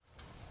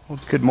Well,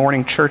 good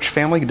morning, church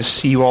family. Good to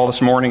see you all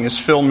this morning. As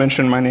Phil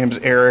mentioned, my name is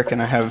Eric,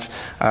 and I have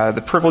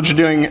the privilege of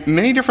doing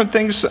many different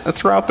things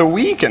throughout the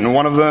week. And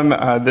one of them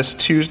this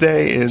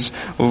Tuesday is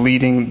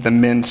leading the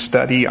men's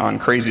study on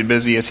Crazy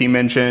Busy, as he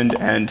mentioned.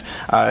 And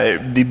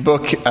the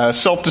book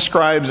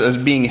self-describes as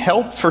being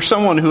help for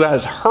someone who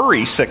has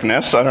hurry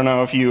sickness. I don't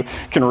know if you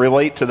can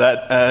relate to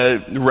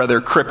that rather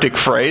cryptic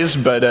phrase,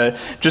 but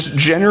just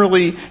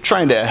generally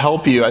trying to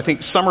help you. I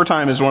think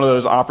summertime is one of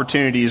those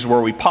opportunities where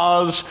we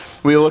pause,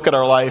 we look at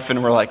our life,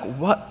 and we're like,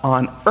 what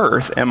on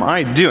earth am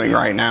I doing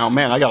right now?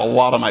 Man, I got a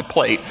lot on my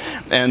plate.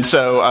 And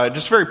so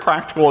just very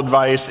practical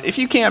advice. If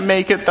you can't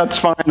make it, that's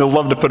fine. I'd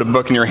love to put a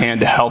book in your hand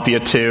to help you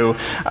too.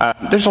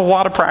 There's a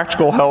lot of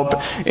practical help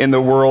in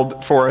the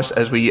world for us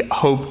as we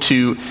hope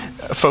to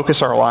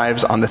focus our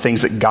lives on the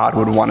things that God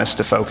would want us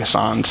to focus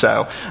on.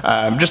 So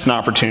just an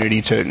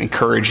opportunity to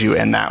encourage you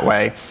in that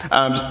way.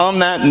 On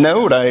that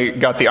note, I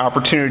got the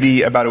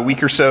opportunity about a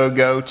week or so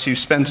ago to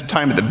spend some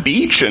time at the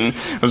beach, and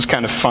it was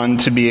kind of fun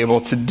to be able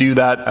to do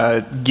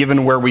that.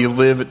 Given where we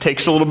live, it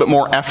takes a little bit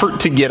more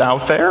effort to get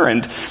out there,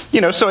 and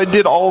so I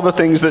did all the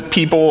things that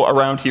people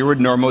around here would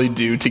normally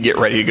do to get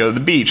ready to go to the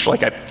beach.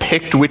 Like I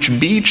picked which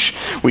beach,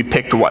 we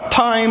picked what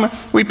time,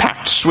 we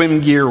packed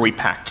swim gear, we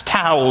packed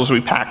towels, we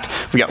got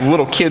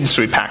little kids,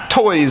 so we packed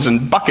toys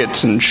and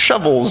buckets and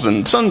shovels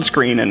and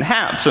sunscreen and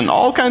hats and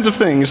all kinds of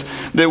things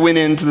that went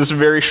into this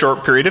very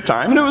short period of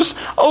time, and it was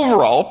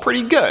overall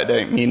pretty good.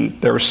 I mean,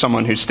 there was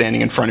someone who's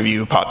standing in front of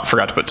you who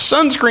forgot to put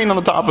sunscreen on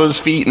the top of his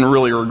feet and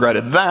really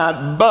regretted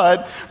that,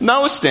 but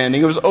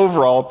notwithstanding, it was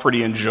overall a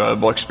pretty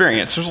enjoyable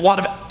experience. There's a lot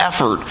of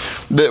effort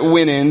that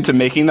went into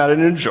making that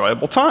an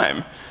enjoyable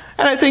time.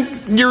 And I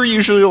think you're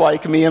usually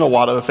like me in a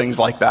lot of the things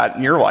like that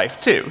in your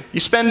life too. You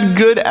spend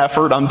good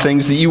effort on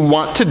things that you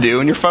want to do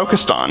and you're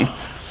focused on.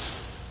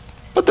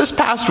 But this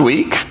past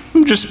week,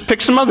 just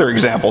pick some other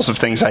examples of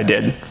things I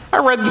did. I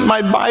read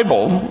my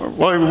Bible.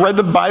 Well, I read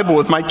the Bible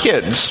with my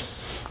kids.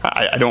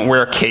 I don't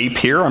wear a cape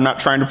here. I'm not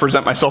trying to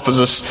present myself as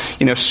this,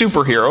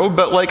 superhero,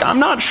 but I'm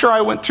not sure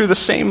I went through the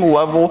same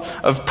level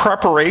of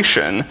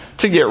preparation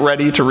to get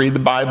ready to read the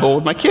Bible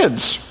with my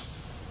kids.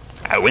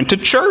 I went to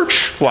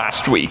church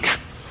last week,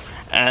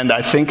 and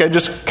I think I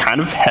just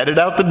kind of headed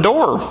out the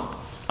door.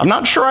 I'm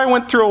not sure I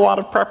went through a lot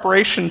of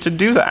preparation to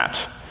do that.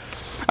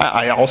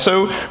 I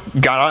also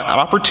got an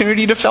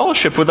opportunity to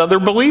fellowship with other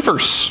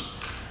believers,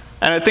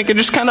 and I think it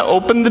just kind of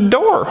opened the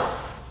door.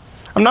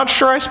 I'm not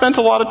sure I spent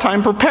a lot of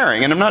time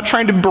preparing, and I'm not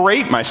trying to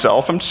berate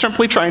myself. I'm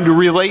simply trying to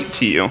relate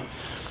to you.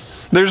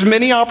 There's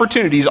many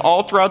opportunities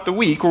all throughout the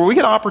week where we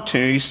get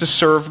opportunities to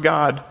serve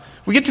God.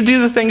 We get to do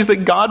the things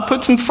that God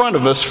puts in front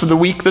of us for the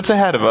week that's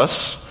ahead of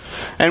us,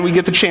 and we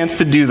get the chance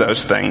to do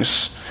those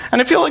things. And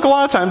I feel like a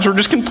lot of times we're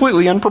just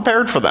completely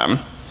unprepared for them.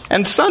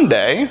 And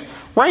Sunday,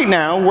 right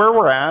now, where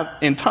we're at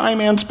in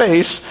time and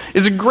space,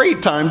 is a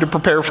great time to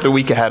prepare for the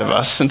week ahead of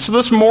us. And so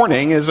this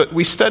morning, as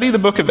we study the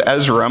book of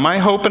Ezra, my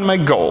hope and my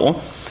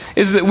goal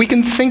is that we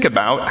can think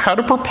about how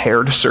to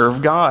prepare to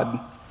serve God.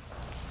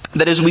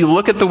 That as we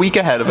look at the week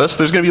ahead of us,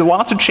 there's going to be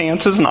lots of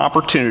chances and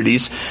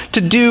opportunities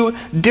to do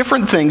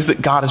different things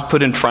that God has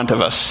put in front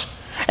of us.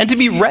 And to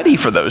be ready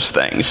for those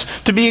things.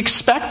 To be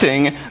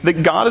expecting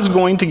that God is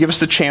going to give us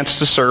the chance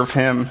to serve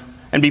Him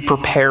and be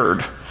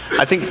prepared.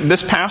 I think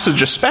this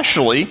passage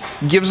especially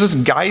gives us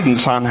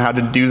guidance on how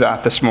to do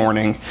that this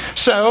morning.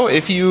 So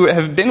if you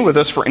have been with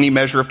us for any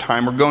measure of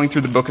time, we're going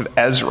through the book of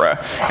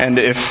Ezra. And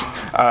if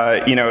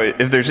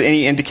there's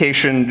any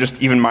indication, just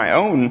even my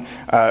own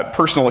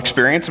personal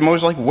experience, I'm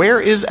always like,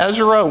 where is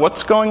Ezra?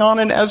 What's going on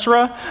in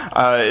Ezra?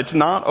 It's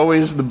not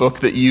always the book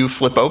that you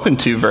flip open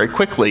to very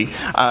quickly.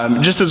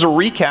 Just as a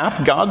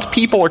recap, God's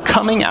people are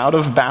coming out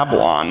of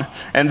Babylon,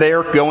 and they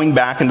are going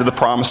back into the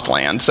promised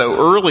land. So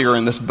earlier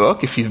in this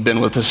book, if you've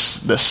been with us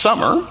this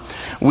summer,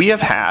 we have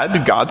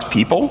had God's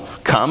people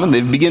come and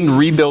they've begun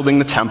rebuilding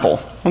the temple.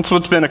 That's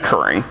what's been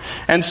occurring.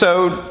 And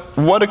so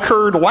what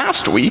occurred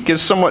last week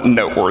is somewhat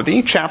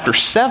noteworthy. Chapter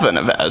 7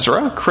 of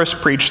Ezra, Chris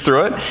preached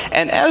through it,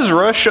 and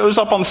Ezra shows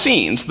up on the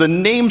scenes. The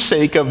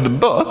namesake of the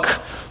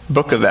book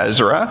of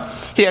Ezra,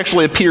 he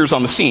actually appears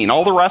on the scene.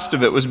 All the rest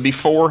of it was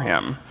before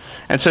him.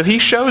 And so he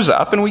shows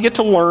up, and we get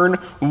to learn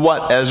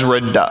what Ezra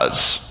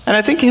does. And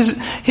I think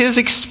his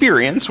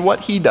experience,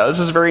 what he does,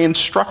 is very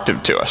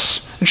instructive to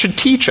us. It should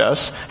teach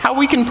us how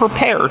we can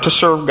prepare to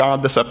serve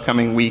God this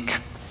upcoming week.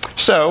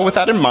 So, with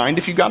that in mind,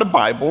 if you've got a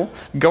Bible,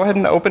 go ahead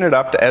and open it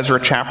up to Ezra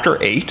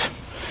chapter 8.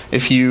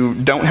 If you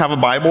don't have a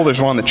Bible,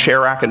 there's one on the chair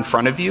rack in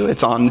front of you.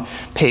 It's on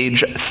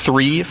page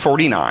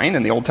 349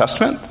 in the Old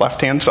Testament,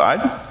 left-hand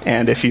side.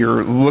 And if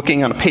you're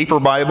looking on a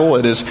paper Bible,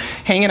 it is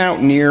hanging out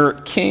near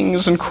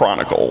Kings and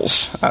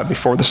Chronicles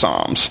before the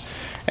Psalms.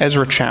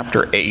 Ezra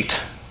chapter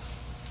 8.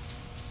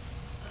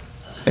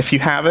 If you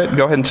have it,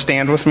 go ahead and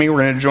stand with me.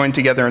 We're going to join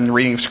together in the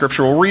reading of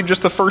Scripture. We'll read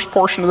just the first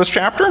portion of this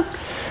chapter,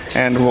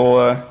 and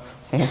we'll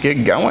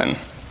get going.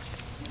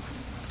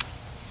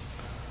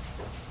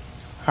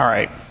 All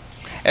right.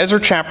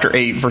 Ezra chapter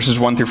 8, verses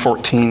 1 through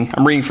 14.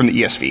 I'm reading from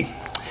the ESV.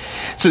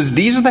 It says,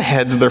 "These are the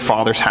heads of their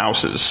fathers'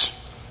 houses.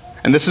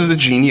 And this is the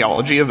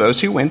genealogy of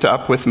those who went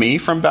up with me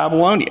from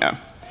Babylonia.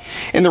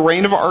 In the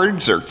reign of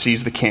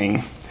Artaxerxes the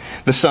king,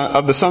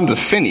 of the sons of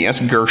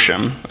Phinehas,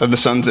 Gershom; of the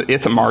sons of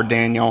Ithamar,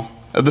 Daniel;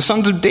 of the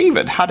sons of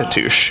David,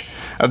 Hattush;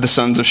 of the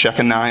sons of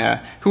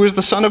Shechaniah, who was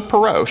the son of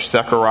Parosh,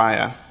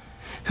 Zechariah,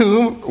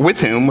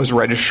 with whom was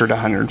registered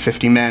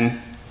 150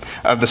 men;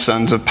 of the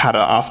sons of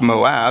Padaath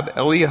Moab,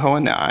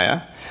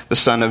 Elihoenai, the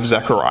son of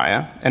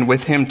Zechariah, and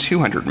with him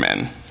 200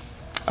 men;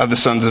 of the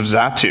sons of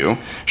Zattu,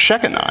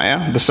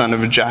 Shechaniah, the son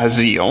of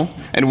Jahaziel,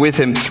 and with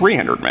him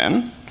 300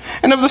 men;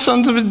 and of the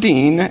sons of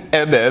Adin,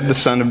 Ebed, the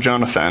son of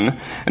Jonathan,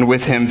 and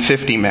with him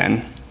 50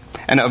 men;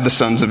 and of the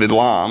sons of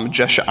Elam,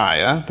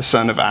 Jeshaiah, the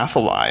son of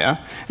Athaliah,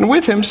 and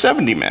with him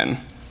 70 men;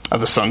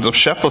 of the sons of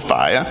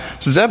Shephatiah,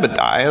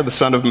 Zebediah, the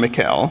son of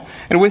Michael,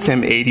 and with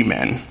him 80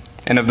 men;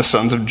 and of the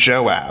sons of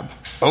Joab,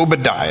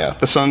 Obadiah,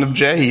 the son of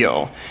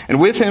Jehiel, and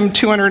with him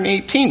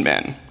 218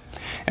 men;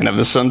 and of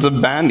the sons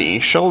of Bani,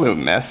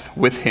 Shalomith,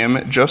 with him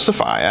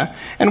Josephiah,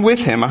 and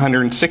with him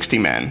 160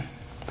 men;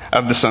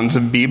 of the sons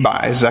of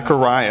Bebai,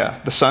 Zechariah,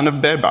 the son of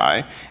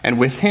Bebai, and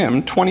with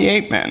him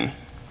 28 men;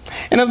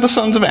 and of the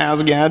sons of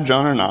Azgad,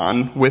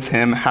 Johanan, with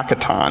him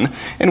Hakatan,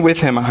 and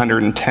with him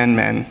 110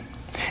 men;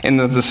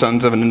 and of the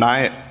sons of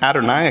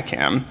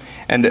Adoniakam,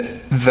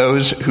 and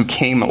those who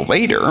came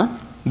later,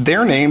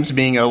 their names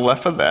being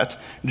Eliphalet,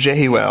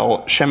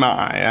 Jehuel,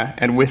 Shemaiah,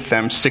 and with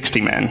them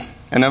 60 men;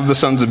 and of the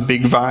sons of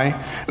Bigvai,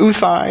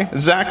 Uthai,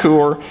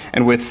 Zakur,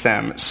 and with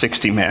them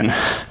 60 men.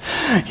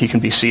 You can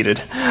be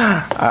seated,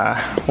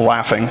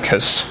 laughing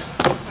because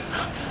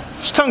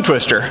it's a tongue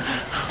twister.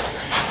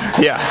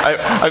 Yeah,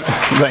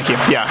 thank you.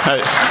 Yeah,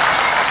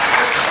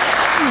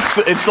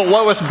 it's the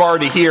lowest bar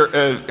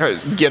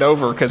to get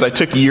over because I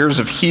took years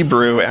of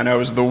Hebrew and I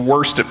was the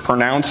worst at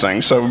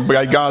pronouncing. So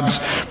by God's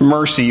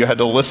mercy, you had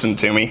to listen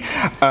to me.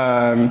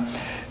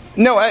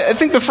 No, I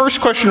think the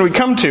first question we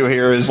come to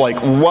here is like,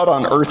 what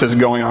on earth is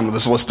going on with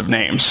this list of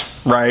names,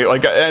 right?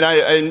 Like, and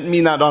I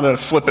mean that not in a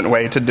flippant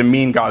way to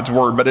demean God's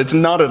word, but it's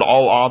not at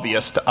all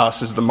obvious to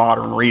us as the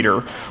modern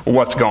reader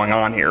what's going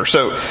on here.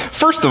 So,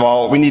 first of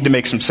all, we need to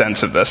make some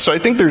sense of this. So I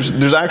think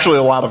there's actually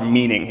a lot of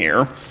meaning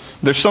here.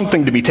 There's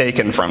something to be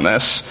taken from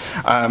this,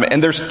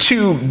 and there's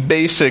two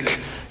basic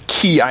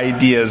key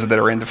ideas that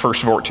are in the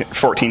first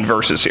 14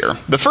 verses here.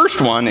 The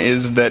first one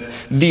is that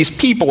these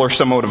people are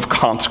somewhat of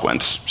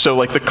consequence. So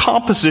like the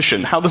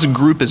composition, how this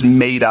group is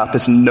made up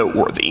is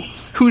noteworthy.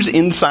 Who's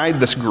inside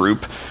this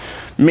group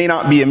may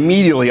not be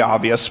immediately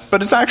obvious,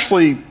 but it's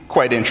actually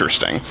quite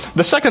interesting.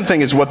 The second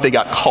thing is what they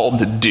got called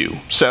to do.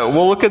 So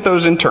we'll look at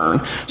those in turn.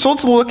 So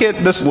let's look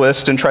at this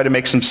list and try to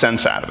make some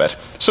sense out of it.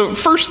 So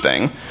first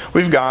thing,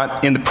 we've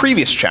got in the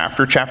previous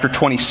chapter, chapter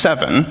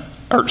 7,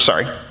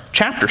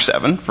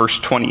 verse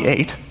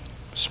 28,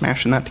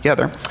 smashing that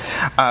together,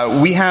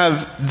 we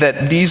have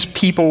that these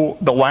people,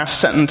 the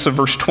last sentence of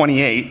verse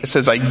 28, it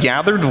says, I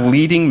gathered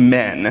leading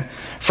men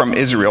from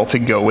Israel to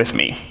go with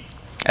me.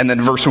 And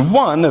then verse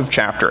 1 of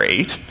chapter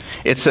 8,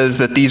 it says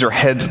that these are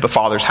heads of the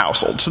father's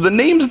household. So the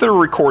names that are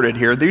recorded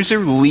here, these are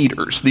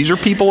leaders. These are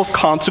people of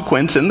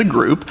consequence in the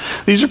group.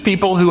 These are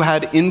people who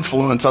had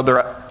influence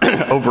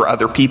over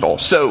other people.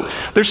 So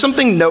there's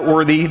something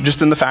noteworthy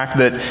just in the fact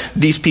that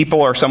these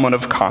people are someone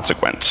of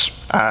consequence.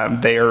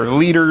 They are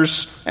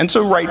leaders, and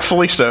so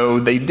rightfully so,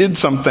 they did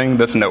something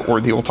that's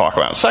noteworthy we'll talk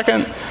about in a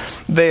second.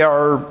 They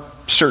are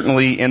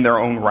certainly in their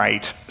own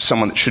right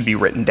someone that should be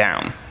written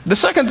down. The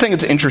second thing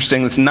that's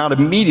interesting that's not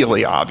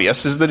immediately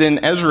obvious is that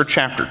in Ezra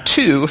chapter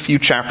 2, a few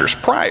chapters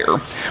prior,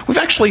 we've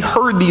actually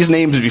heard these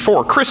names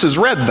before. Chris has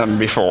read them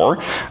before.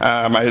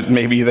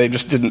 Maybe they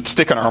just didn't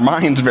stick in our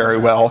minds very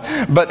well.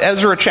 But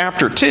Ezra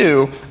chapter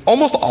 2,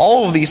 almost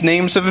all of these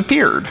names have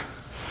appeared.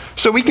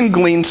 So we can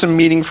glean some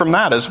meaning from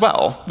that as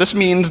well. This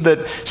means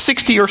that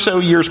 60 or so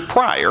years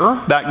prior,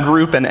 that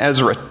group in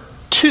Ezra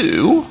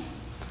 2,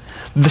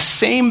 the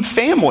same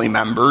family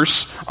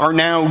members are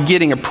now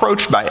getting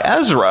approached by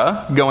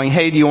Ezra going,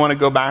 hey, do you want to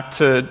go back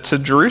to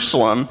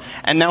Jerusalem?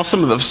 And now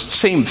some of the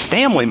same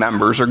family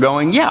members are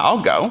going, yeah,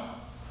 I'll go.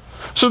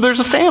 So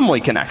there's a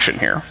family connection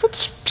here.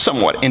 That's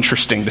somewhat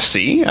interesting to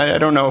see. I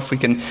don't know if we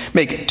can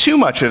make too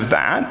much of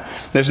that.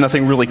 There's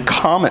nothing really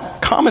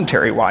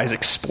commentary-wise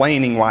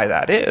explaining why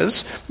that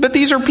is. But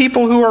these are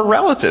people who are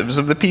relatives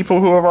of the people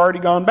who have already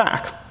gone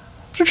back,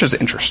 which is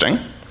interesting.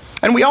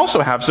 And we also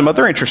have some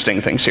other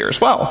interesting things here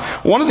as well.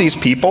 One of these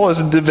people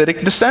is a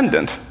Davidic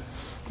descendant.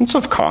 It's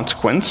of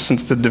consequence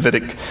since the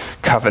Davidic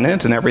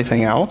covenant and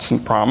everything else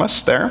and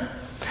promise there.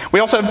 We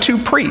also have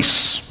 2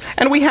 priests.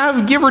 And we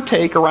have, give or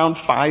take, around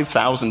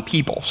 5,000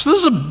 people. So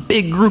this is a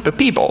big group of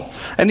people.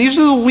 And these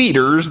are the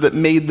leaders that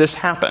made this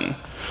happen.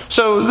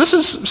 So this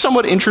is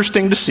somewhat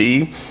interesting to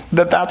see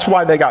that that's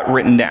why they got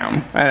written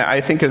down.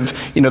 I think of,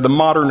 the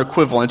modern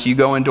equivalent. You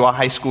go into a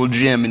high school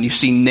gym and you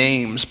see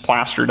names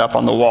plastered up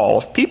on the wall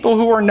of people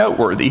who are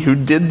noteworthy, who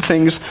did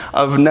things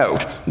of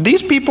note.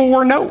 These people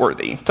were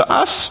noteworthy. To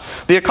us,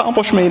 the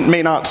accomplishment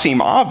may not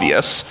seem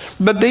obvious,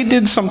 but they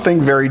did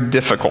something very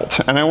difficult.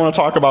 And I want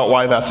to talk about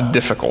why that's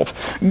difficult.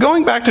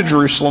 Going back to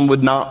Jerusalem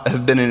would not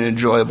have been an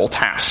enjoyable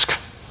task.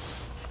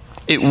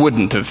 It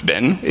wouldn't have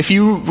been. If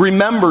you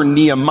remember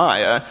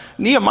Nehemiah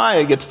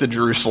gets to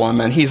Jerusalem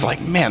and he's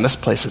like, man, this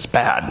place is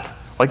bad.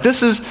 Like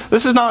this is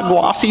not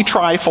glossy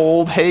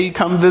trifold, hey,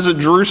 come visit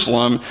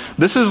Jerusalem.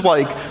 This is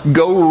like,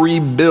 go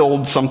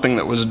rebuild something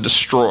that was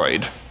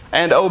destroyed.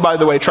 And oh, by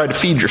the way, try to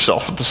feed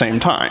yourself at the same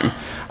time.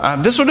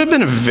 This would have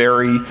been a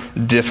very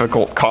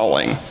difficult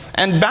calling.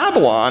 And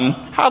Babylon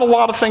had a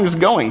lot of things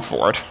going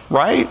for it,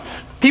 right?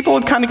 People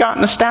had kind of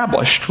gotten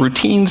established.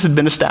 Routines had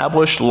been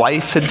established.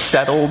 Life had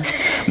settled.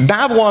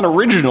 Babylon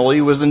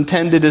originally was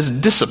intended as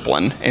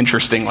discipline,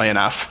 interestingly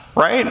enough,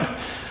 right?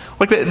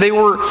 Like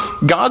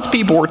God's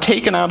people were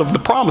taken out of the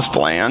promised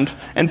land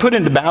and put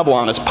into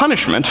Babylon as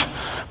punishment.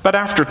 But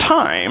after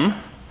time,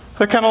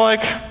 they're kind of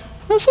like,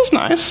 this is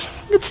nice.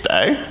 I could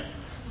stay.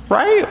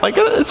 Right? Like,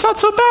 it's not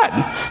so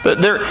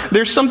bad.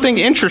 There's something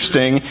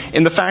interesting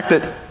in the fact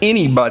that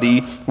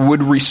anybody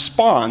would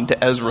respond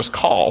to Ezra's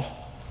call.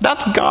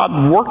 That's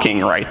God working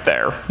right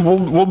there.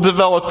 We'll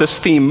develop this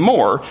theme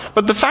more.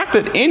 But the fact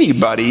that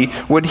anybody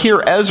would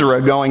hear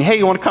Ezra going, hey,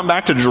 you want to come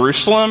back to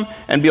Jerusalem?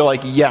 And be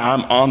like, yeah,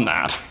 I'm on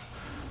that.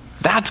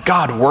 That's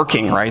God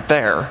working right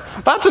there.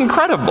 That's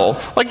incredible.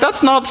 Like,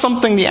 that's not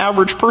something the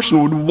average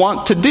person would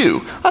want to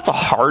do. That's a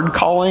hard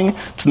calling.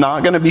 It's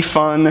not going to be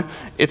fun.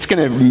 It's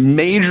going to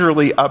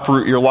majorly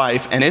uproot your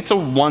life, and it's a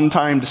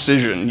one-time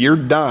decision. You're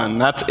done.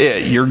 That's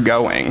it. You're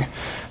going.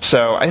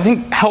 So I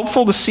think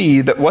helpful to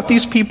see that what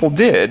these people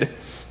did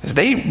is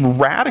they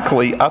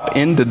radically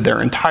upended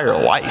their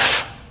entire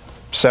life.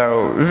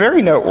 So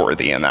very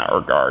noteworthy in that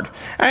regard.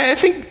 And I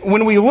think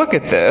when we look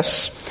at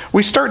this,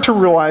 we start to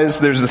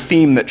realize there's a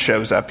theme that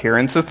shows up here,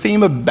 and it's the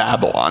theme of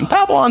Babylon.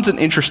 Babylon's an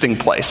interesting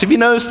place. If you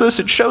notice this,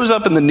 it shows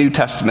up in the New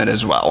Testament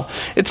as well.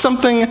 It's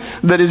something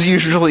that is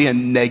usually a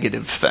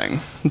negative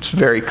thing. It's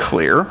very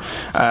clear.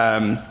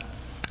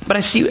 But I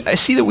see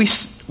that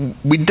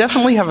we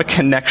definitely have a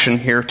connection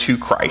here to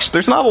Christ.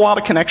 There's not a lot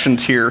of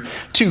connections here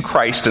to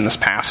Christ in this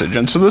passage.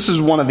 And so this is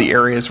one of the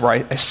areas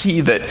where I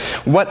see that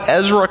what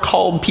Ezra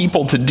called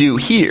people to do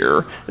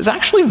here is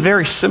actually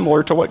very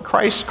similar to what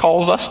Christ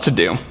calls us to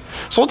do.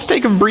 So let's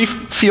take a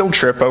brief field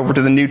trip over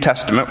to the New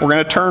Testament. We're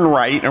going to turn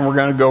right and we're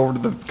going to go over to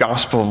the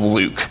Gospel of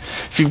Luke.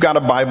 If you've got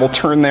a Bible,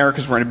 turn there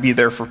because we're going to be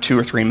there for 2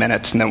 or 3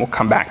 minutes and then we'll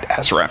come back to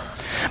Ezra.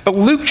 But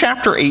Luke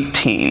chapter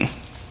 18.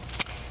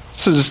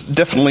 This is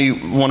definitely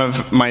one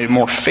of my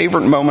more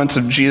favorite moments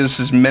of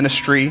Jesus'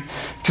 ministry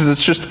because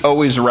it's just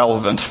always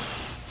relevant.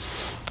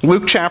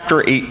 Luke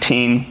chapter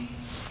 18.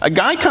 A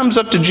guy comes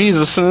up to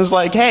Jesus and is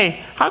like,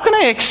 hey, how can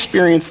I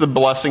experience the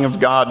blessing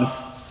of God?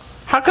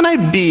 How can I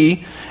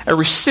be a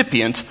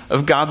recipient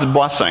of God's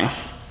blessing?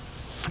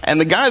 And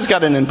the guy's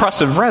got an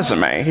impressive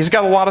resume. He's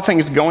got a lot of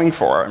things going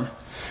for him.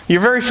 You're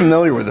very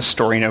familiar with this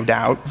story, no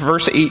doubt.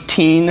 Verse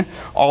 18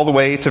 all the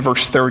way to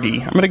verse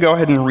 30. I'm going to go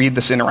ahead and read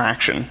this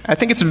interaction. I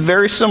think it's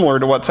very similar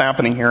to what's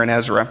happening here in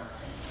Ezra.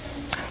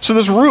 So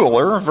this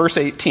ruler, verse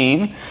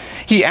 18,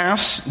 he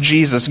asks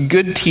Jesus,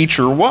 good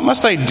teacher, what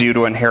must I do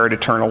to inherit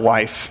eternal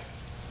life?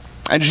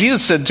 And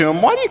Jesus said to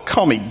him, why do you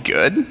call me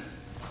good?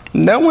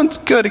 No one's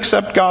good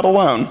except God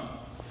alone.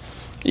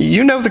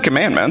 You know the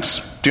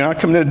commandments. Do not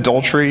commit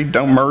adultery,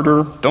 don't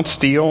murder, don't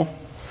steal.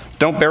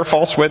 Don't bear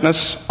false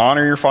witness,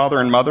 honor your father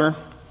and mother.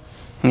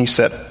 And he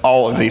said,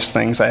 all of these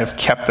things I have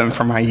kept them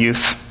from my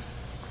youth.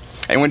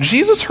 And when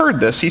Jesus heard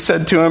this, he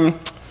said to him,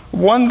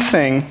 one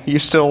thing you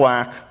still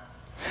lack.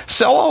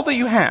 Sell all that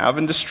you have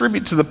and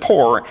distribute to the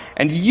poor,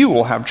 and you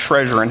will have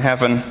treasure in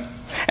heaven.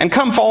 And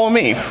come follow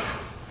me.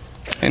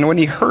 And when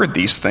he heard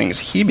these things,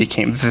 he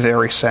became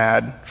very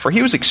sad, for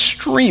he was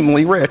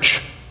extremely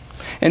rich.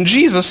 And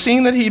Jesus,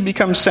 seeing that he had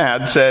become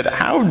sad, said,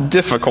 how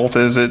difficult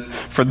is it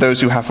for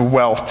those who have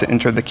wealth to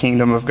enter the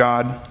kingdom of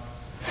God?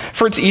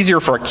 For it's easier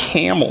for a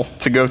camel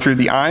to go through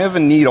the eye of a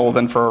needle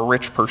than for a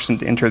rich person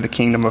to enter the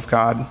kingdom of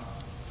God.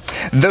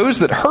 Those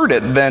that heard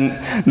it,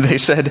 then they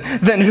said,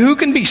 then who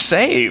can be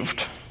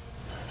saved?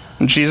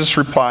 And Jesus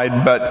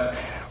replied, but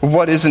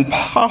what is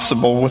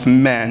impossible with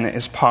men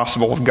is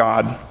possible with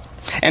God.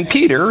 And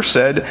Peter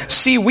said,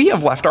 see, we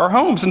have left our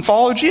homes and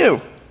followed you.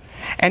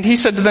 And he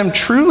said to them,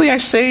 truly I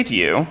say to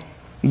you,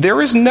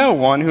 there is no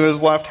one who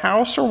has left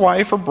house or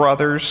wife or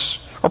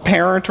brothers or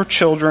parent or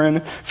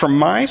children for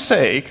my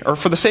sake or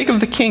for the sake of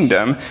the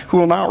kingdom who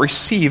will not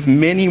receive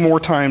many more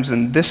times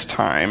in this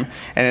time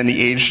and in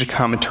the age to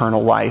come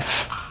eternal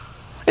life.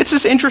 It's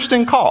this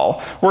interesting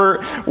call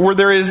where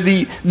there is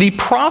the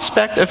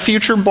prospect of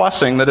future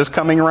blessing that is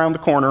coming around the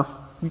corner.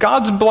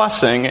 God's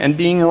blessing and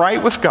being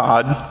right with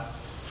God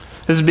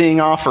is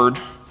being offered.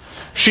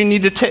 You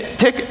need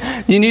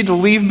to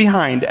leave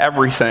behind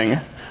everything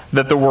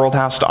that the world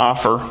has to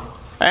offer.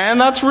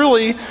 And that's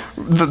really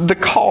the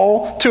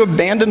call to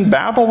abandon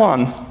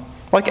Babylon.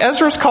 Like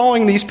Ezra's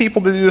calling these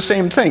people to do the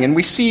same thing. And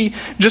we see,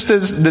 just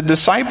as the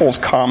disciples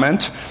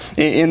comment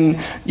in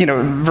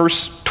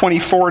verse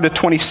 24 to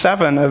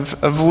 27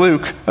 of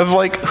Luke, of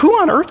like, who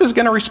on earth is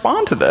going to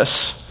respond to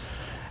this?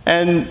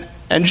 And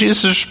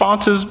Jesus'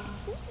 response is,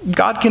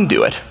 God can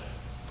do it.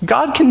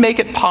 God can make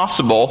it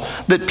possible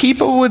that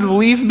people would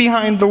leave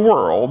behind the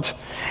world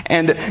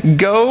and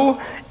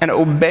go and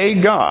obey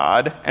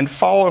God and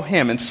follow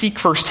him and seek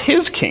first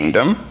his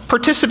kingdom,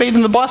 participate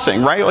in the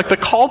blessing, right? Like the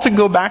call to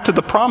go back to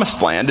the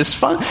promised land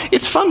is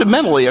it's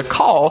fundamentally a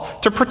call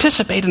to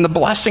participate in the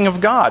blessing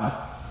of God.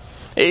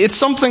 It's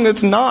something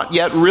that's not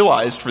yet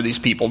realized for these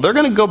people. They're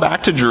going to go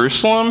back to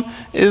Jerusalem.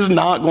 It is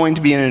not going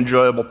to be an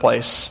enjoyable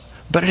place,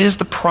 but it is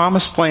the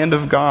promised land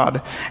of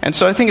God. And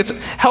so I think it's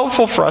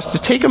helpful for us to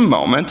take a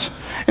moment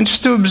and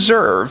just to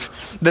observe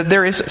that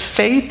there is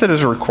faith that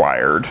is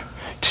required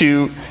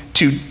to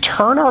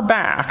turn our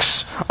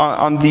backs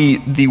on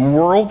the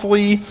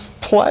worldly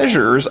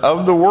pleasures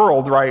of the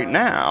world right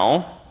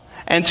now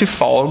and to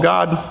follow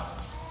God.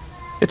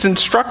 It's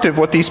instructive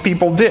what these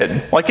people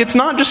did. Like, it's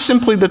not just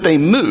simply that they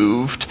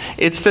moved,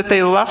 it's that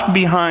they left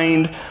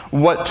behind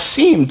what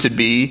seemed to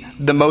be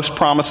the most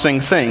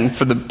promising thing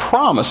for the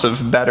promise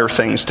of better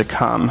things to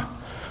come.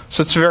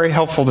 So it's very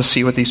helpful to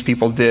see what these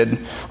people did.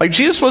 Like,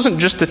 Jesus wasn't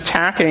just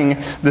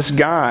attacking this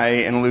guy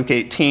in Luke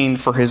 18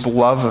 for his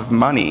love of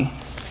money.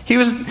 He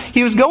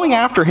was going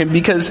after him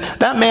because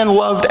that man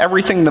loved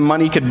everything the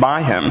money could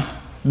buy him.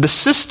 The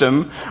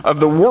system of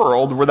the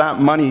world where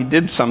that money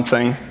did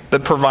something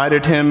that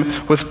provided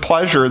him with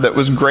pleasure that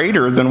was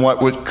greater than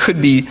what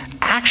could be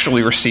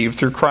actually received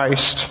through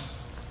Christ.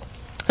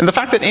 And the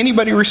fact that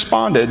anybody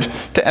responded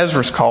to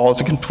Ezra's call is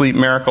a complete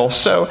miracle.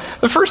 So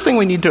the first thing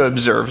we need to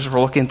observe as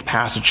we're looking at the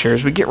passage here,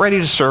 as we get ready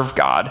to serve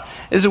God,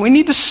 is that we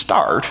need to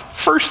start.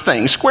 First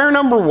thing, square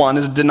number one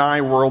is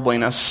deny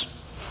worldliness.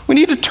 We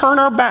need to turn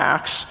our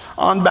backs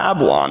on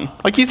Babylon.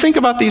 Like, you think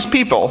about these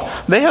people.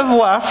 They have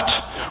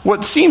left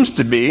what seems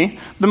to be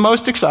the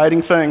most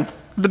exciting thing,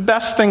 the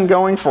best thing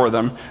going for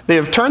them. They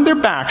have turned their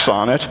backs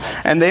on it,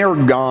 and they are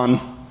gone,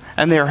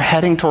 and they are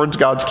heading towards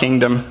God's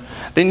kingdom.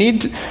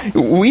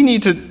 We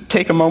need to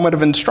take a moment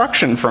of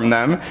instruction from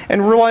them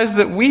and realize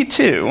that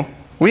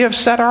we have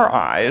set our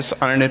eyes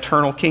on an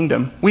eternal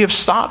kingdom. We have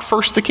sought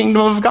first the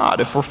kingdom of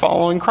God if we're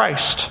following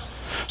Christ.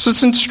 So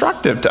it's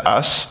instructive to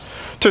us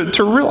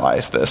to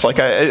realize this. Like,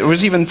 I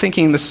was even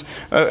thinking this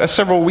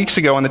several weeks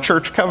ago in the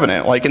church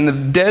covenant. Like, in the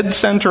dead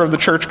center of the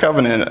church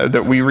covenant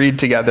that we read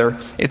together,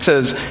 it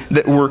says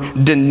that we're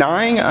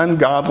denying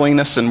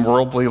ungodliness and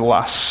worldly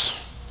lusts.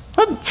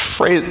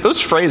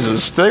 Those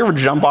phrases, did they ever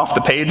jump off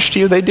the page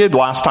to you? They did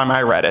last time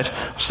I read it.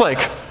 It's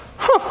like,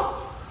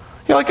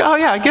 You're like, oh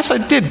yeah, I guess I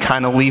did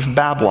kind of leave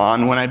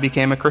Babylon when I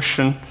became a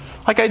Christian.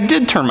 Like, I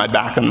did turn my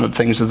back on the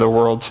things of the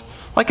world.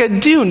 Like, I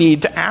do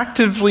need to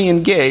actively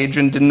engage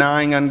in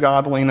denying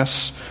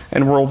ungodliness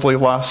and worldly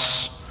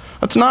lusts.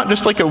 It's not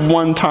just like a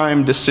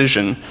one-time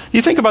decision.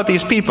 You think about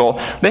these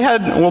people.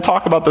 We'll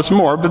talk about this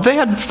more, but they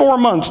had 4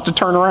 months to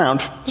turn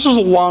around. This was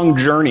a long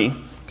journey.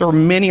 There were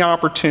many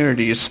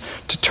opportunities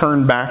to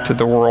turn back to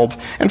the world.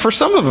 And for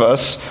some of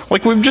us,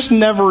 like, we've just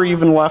never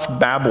even left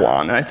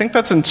Babylon. And I think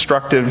that's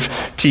instructive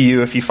to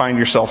you if you find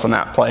yourself in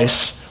that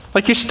place.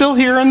 Like, you're still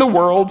here in the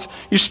world.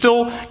 You're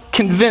still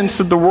convinced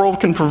that the world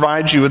can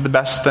provide you with the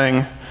best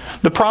thing.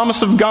 The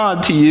promise of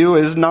God to you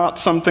is not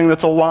something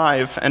that's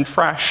alive and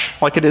fresh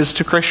like it is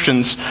to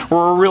Christians, where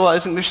we're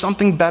realizing there's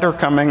something better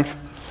coming.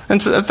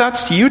 And so if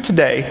that's you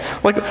today,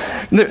 like,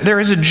 there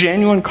is a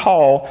genuine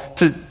call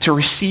to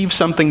receive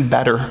something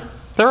better.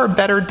 There are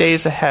better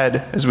days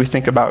ahead as we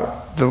think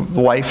about the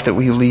life that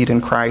we lead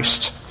in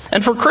Christ.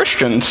 And for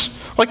Christians,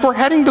 like, we're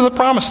heading to the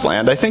promised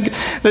land. I think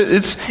that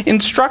it's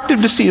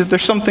instructive to see that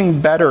there's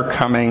something better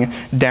coming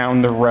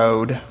down the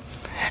road.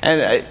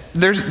 And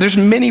there's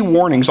many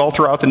warnings all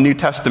throughout the New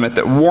Testament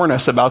that warn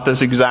us about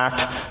this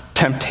exact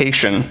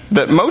temptation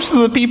that most of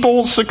the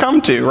people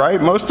succumb to,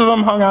 right? Most of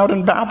them hung out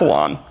in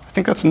Babylon. I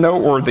think that's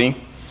noteworthy.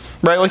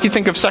 Right? Like, you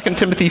think of 2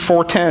 Timothy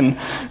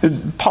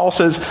 4:10. Paul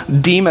says,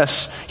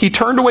 Demas, he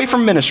turned away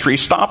from ministry,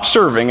 stopped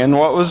serving, and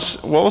what was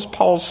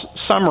Paul's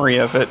summary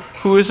of it?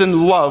 Who is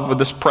in love with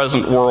this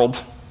present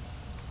world?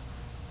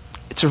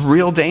 It's a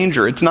real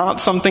danger. It's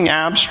not something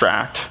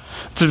abstract.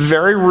 It's a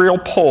very real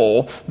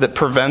pull that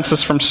prevents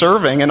us from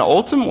serving and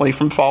ultimately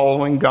from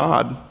following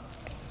God.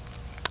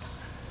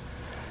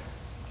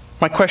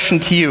 My question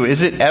to you,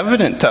 is it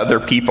evident to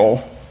other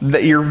people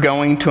that you're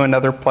going to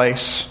another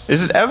place?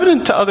 Is it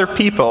evident to other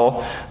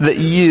people that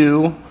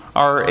you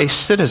are a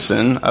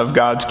citizen of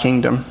God's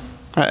kingdom?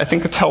 I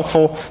think it's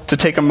helpful to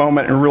take a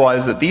moment and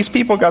realize that these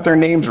people got their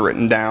names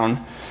written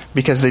down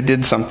because they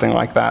did something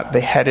like that.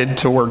 They headed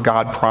to where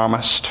God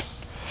promised.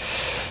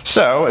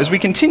 So, as we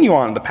continue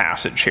on in the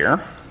passage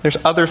here, there's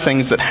other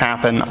things that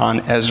happen on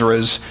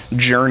Ezra's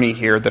journey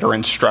here that are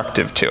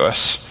instructive to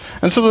us.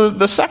 And so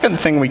the second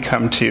thing we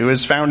come to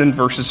is found in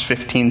verses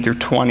 15 through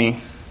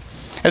 20.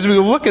 As we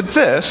look at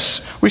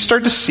this, we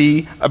start to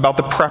see about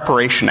the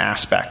preparation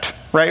aspect,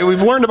 right?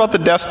 We've learned about the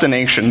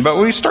destination, but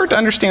we start to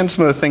understand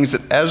some of the things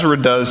that Ezra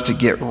does to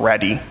get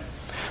ready.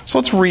 So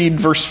let's read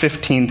verse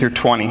 15 through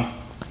 20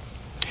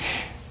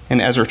 in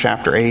Ezra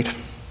chapter 8.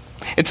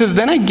 It says,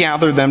 Then I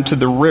gathered them to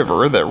the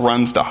river that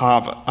runs to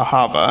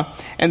Ahava,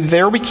 and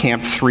there we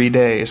camped 3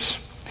 days.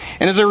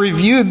 And as I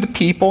reviewed the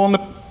people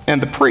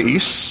and the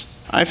priests,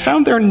 I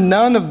found there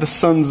none of the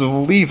sons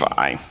of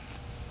Levi.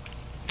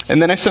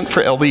 And then I sent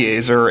for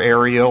Eleazar,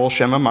 Ariel,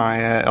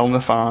 Shemaiah,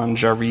 Elnathan,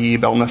 Jarib,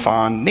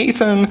 Elnathan,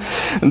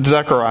 Nathan,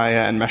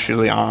 Zechariah, and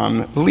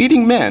Meshullam,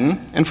 leading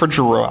men, and for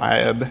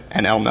Jeroiab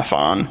and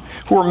Elnathan,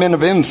 who were men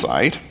of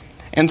insight,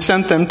 and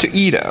sent them to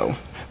Iddo,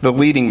 the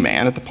leading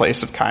man at the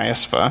place of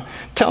Caiaphas,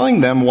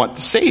 telling them what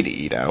to say to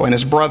Iddo and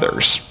his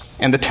brothers,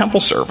 and the temple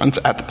servants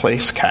at the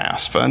place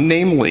Caiaphas,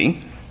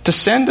 namely, to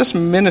send us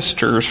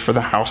ministers for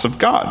the house of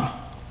God.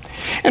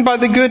 And by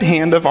the good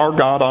hand of our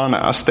God on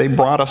us, they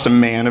brought us a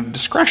man of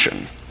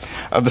discretion,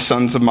 of the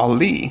sons of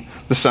Mali,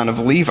 the son of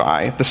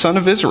Levi, the son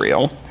of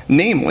Israel,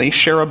 namely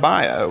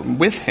Sherebiah,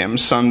 with him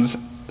sons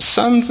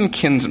and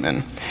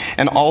kinsmen,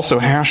 and also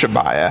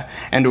Hashabiah,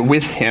 and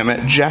with him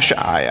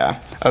Jeshiah,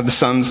 of the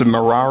sons of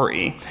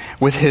Merari,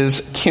 with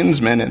his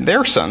kinsmen and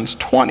their sons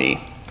 20,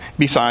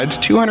 besides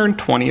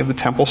 220 of the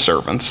temple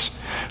servants,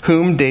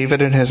 whom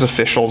David and his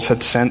officials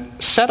had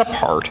set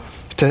apart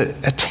to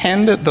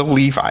attend the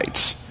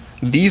Levites.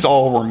 These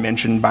all were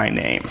mentioned by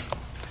name.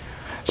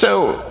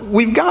 So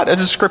we've got a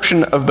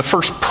description of the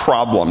first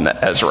problem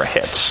that Ezra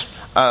hits.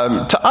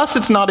 To us,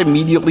 it's not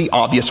immediately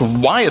obvious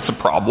why it's a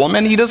problem,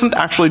 and he doesn't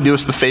actually do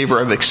us the favor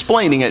of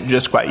explaining it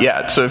just quite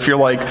yet. So if you're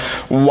like,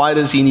 why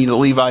does he need the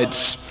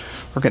Levites?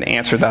 We're going to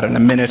answer that in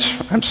a minute.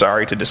 I'm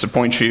sorry to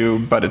disappoint you,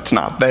 but it's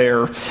not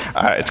there.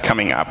 It's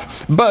coming up.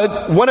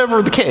 But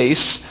whatever the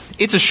case,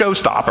 it's a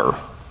showstopper.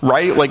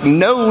 Right? Like,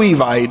 no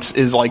Levites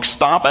is like,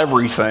 stop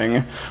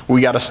everything. We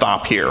got to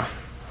stop here.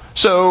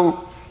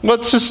 So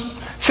let's just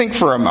think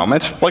for a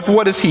moment. Like,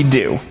 what does he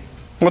do?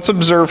 Let's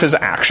observe his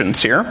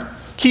actions here.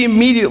 He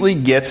immediately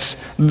gets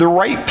the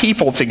right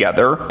people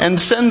together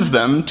and sends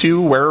them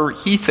to where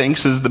he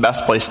thinks is the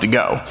best place to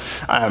go.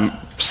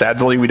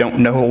 Sadly, we don't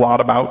know a lot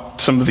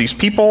about some of these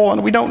people,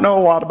 and we don't know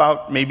a lot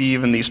about maybe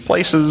even these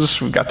places.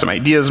 We've got some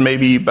ideas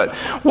maybe, but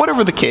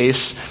whatever the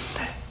case,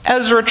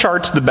 Ezra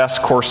charts the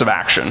best course of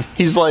action.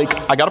 He's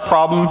like, I got a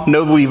problem,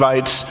 no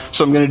Levites,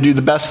 so I'm going to do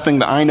the best thing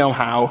that I know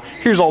how.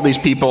 Here's all these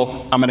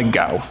people, I'm going to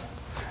go.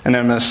 And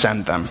I'm going to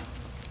send them.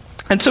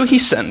 And so he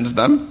sends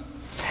them,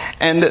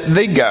 and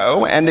they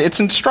go, and it's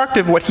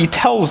instructive what he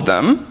tells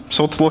them.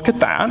 So let's look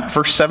at that.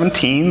 Verse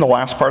 17, the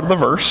last part of the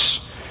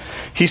verse.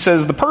 He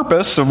says, the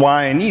purpose of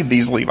why I need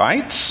these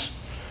Levites,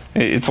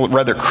 it's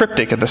rather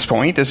cryptic at this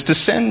point, is to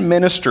send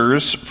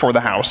ministers for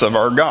the house of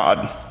our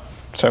God.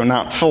 So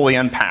not fully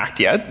unpacked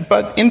yet,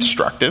 but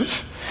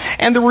instructive.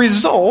 And the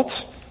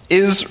result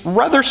is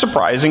rather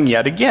surprising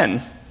yet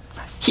again.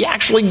 He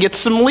actually gets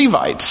some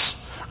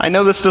Levites. I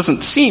know this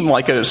doesn't seem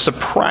like a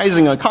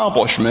surprising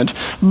accomplishment,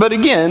 but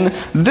again,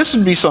 this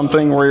would be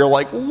something where you're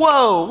like,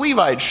 whoa,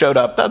 Levites showed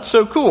up. That's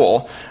so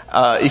cool.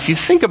 If you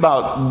think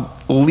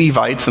about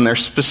Levites and their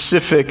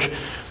specific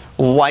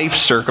life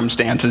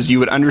circumstances, you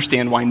would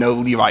understand why no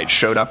Levites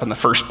showed up in the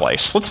first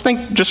place. Let's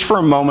think just for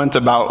a moment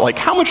about, like,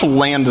 how much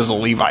land does a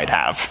Levite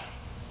have?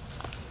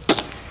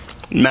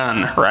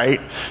 None, right?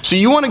 So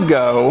you want to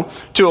go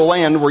to a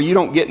land where you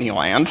don't get any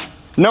land.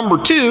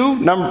 Number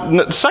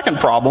two, second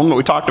problem that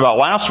we talked about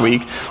last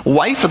week,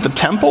 life at the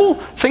temple,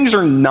 things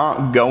are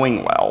not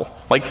going well.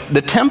 Like,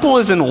 the temple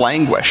is in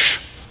languish.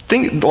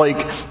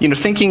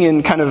 Thinking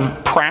in kind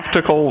of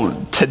practical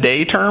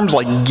today terms,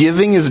 like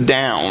giving is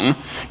down.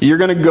 You're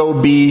going to go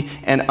be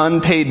an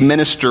unpaid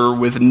minister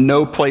with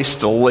no place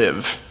to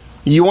live.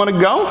 You want to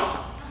go?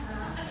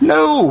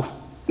 No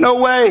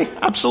way.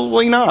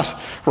 Absolutely not.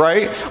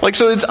 Right? Like,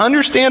 so it's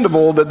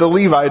understandable that the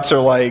Levites are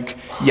like,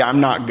 yeah,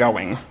 I'm not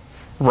going.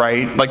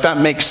 Right? Like, that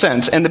makes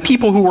sense. And the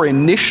people who were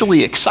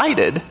initially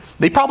excited,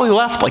 they probably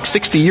left like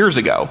 60 years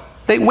ago.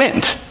 They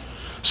went.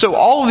 So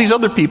all of these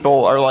other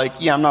people are like,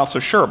 yeah, I'm not so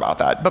sure about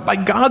that. But by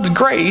God's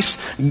grace,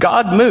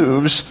 God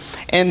moves,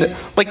 and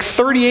like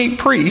 38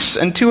 priests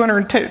and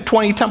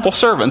 220 temple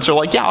servants are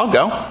like, yeah, I'll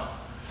go.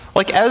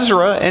 Like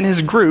Ezra and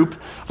his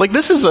group, like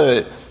this is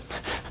a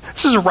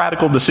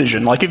radical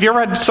decision. Like, if you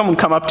ever had someone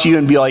come up to you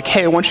and be like,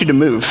 hey, I want you to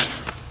move.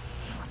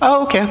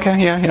 Oh, okay,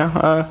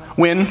 yeah.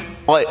 When?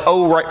 Like,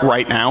 oh,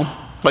 right now.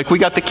 Like, we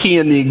got the key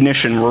in the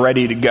ignition. We're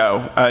ready to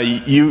go.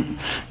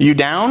 You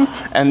down?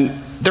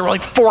 And there were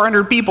like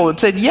 400 people that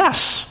said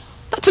yes.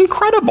 That's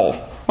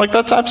incredible. Like,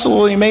 that's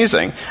absolutely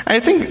amazing. And I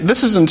think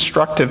this is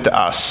instructive to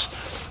us.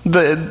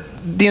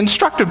 The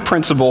instructive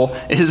principle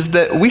is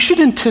that we should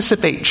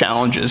anticipate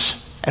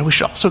challenges, and we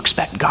should also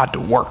expect God to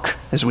work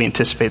as we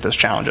anticipate those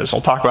challenges.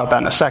 I'll talk about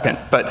that in a second.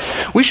 But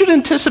we should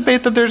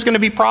anticipate that there's going to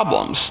be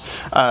problems.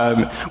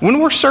 When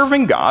we're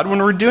serving God, when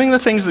we're doing the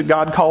things that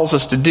God calls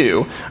us to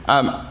do,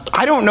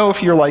 I don't know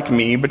if you're like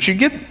me, but you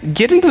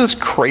get into this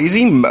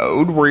crazy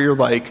mode where you're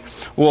like,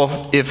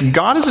 well, if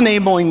God is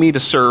enabling me to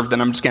serve,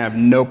 then I'm just going to have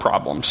no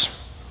problems.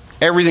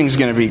 Everything's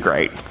going to be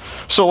great.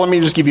 So let me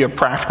just give you a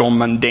practical,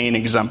 mundane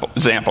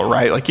example,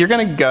 right? Like, you're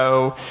going to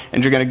go,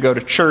 and you're going to go to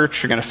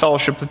church, you're going to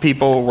fellowship with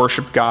people,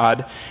 worship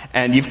God,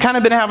 and you've kind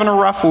of been having a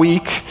rough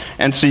week,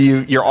 and so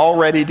you're all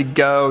ready to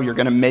go, you're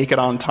going to make it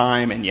on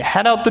time, and you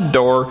head out the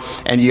door,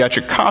 and you got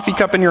your coffee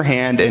cup in your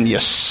hand, and you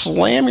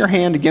slam your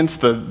hand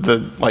against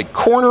the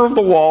corner of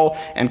the wall,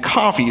 and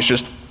coffee is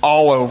just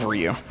all over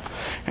you.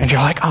 And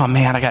you're like, oh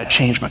man, I got to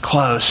change my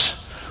clothes.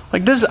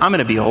 Like I'm going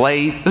to be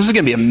late. This is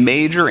going to be a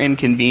major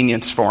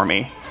inconvenience for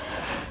me.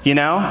 You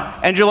know?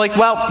 And you're like,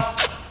 well,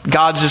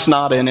 God's just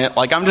not in it.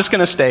 Like, I'm just going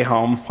to stay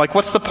home. Like,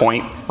 what's the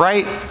point,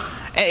 right?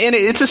 And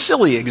it's a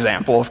silly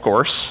example, of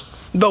course.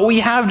 But we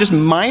have just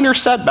minor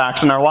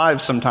setbacks in our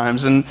lives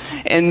sometimes.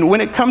 And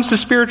when it comes to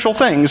spiritual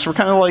things, we're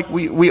kind of like,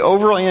 we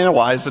overly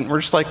analyze it. And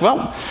we're just like,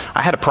 well,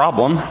 I had a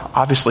problem.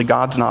 Obviously,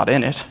 God's not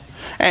in it.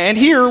 And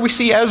here we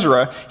see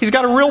Ezra. He's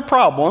got a real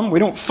problem. We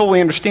don't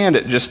fully understand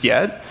it just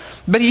yet.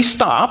 But he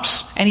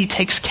stops and he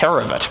takes care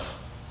of it.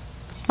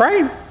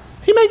 Right?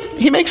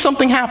 He makes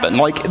something happen.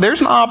 Like,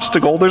 there's an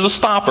obstacle, there's a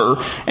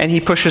stopper, and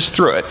he pushes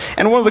through it.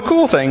 And one of the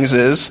cool things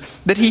is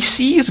that he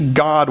sees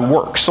God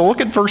work. So look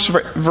at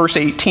verse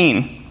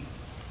 18.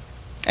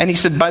 And he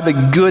said, by the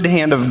good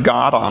hand of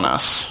God on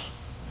us.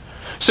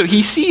 So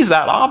he sees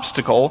that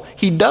obstacle,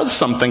 he does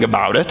something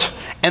about it,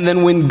 and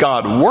then when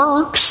God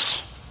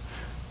works,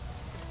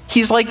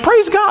 he's like,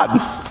 praise God.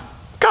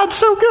 God's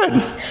so good.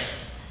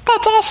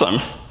 That's awesome.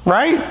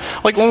 Right?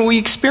 Like when we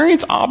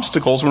experience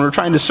obstacles when we're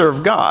trying to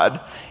serve God,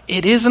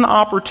 it is an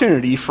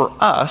opportunity for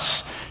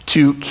us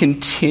to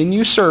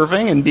continue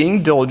serving and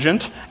being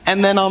diligent,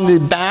 and then on the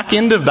back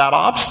end of that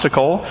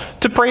obstacle,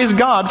 to praise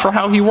God for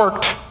how he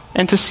worked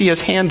and to see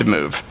his hand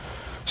move.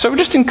 So I would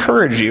just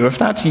encourage you, if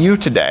that's you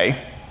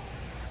today,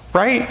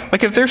 right?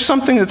 Like if there's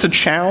something that's a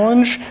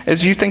challenge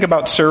as you think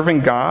about serving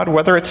God,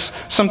 whether it's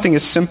something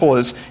as simple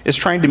as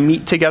trying to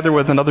meet together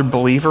with another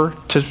believer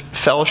to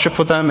fellowship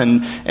with them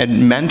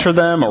and mentor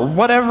them, or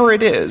whatever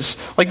it is,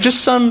 like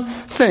just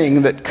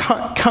something that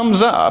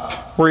comes up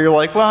where you're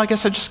like, well, I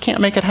guess I just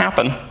can't make it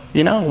happen.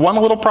 You know, one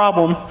little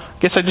problem, I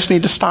guess I just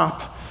need to stop.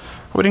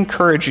 I would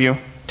encourage you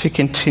to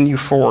continue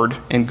forward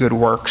in good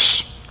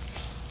works.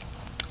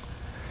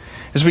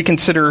 As we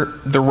consider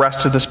the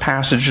rest of this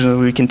passage and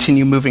we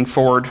continue moving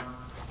forward,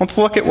 let's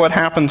look at what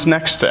happens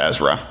next to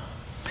Ezra.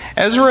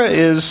 Ezra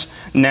is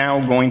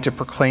now going to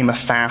proclaim a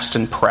fast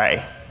and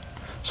pray.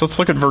 So let's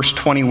look at verse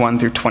 21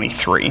 through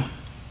 23.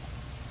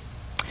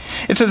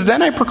 It says,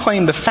 then I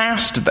proclaimed a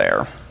fast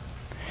there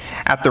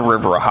at the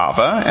river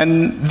Ahava,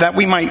 and that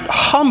we might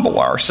humble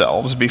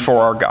ourselves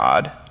before our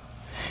God,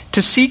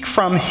 to seek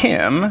from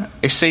him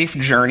a safe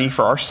journey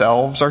for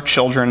ourselves, our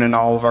children, and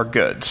all of our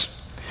goods.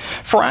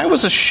 For I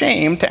was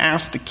ashamed to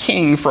ask the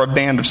king for a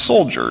band of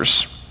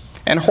soldiers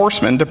and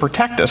horsemen to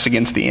protect us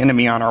against the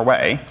enemy on our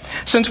way,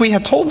 since we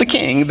had told the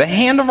king, the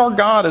hand of our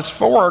God is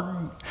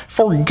for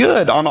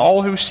good on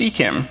all who seek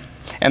him,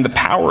 and the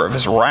power of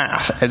his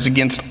wrath is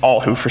against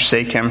all who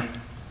forsake him.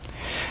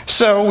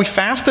 So we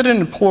fasted and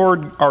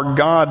implored our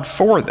God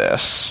for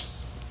this,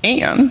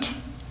 and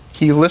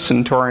he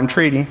listened to our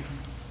entreaty.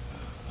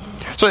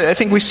 So I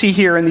think we see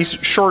here in these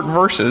short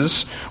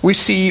verses, we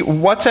see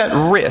what's at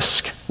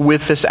risk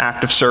with this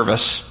act of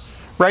service.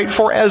 Right?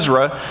 For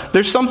Ezra,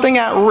 there's something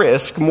at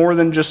risk more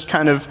than just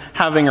kind of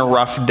having a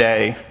rough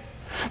day.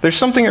 There's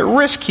something at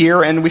risk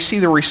here, and we see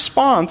the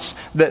response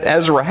that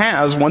Ezra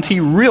has once he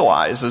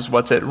realizes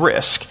what's at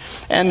risk.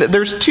 And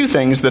there's two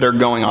things that are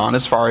going on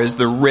as far as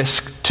the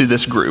risk to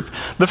this group.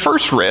 The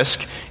first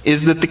risk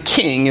is that the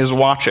king is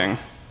watching.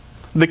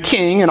 The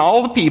king and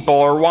all the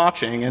people are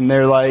watching, and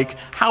they're like,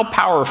 how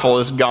powerful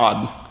is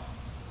God?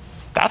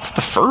 That's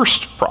the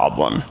first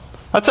problem.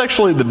 That's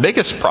actually the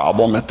biggest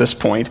problem at this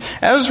point.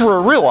 Ezra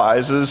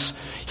realizes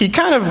he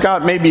kind of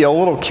got maybe a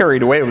little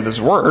carried away with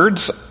his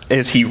words.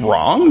 Is he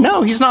wrong?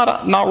 No, he's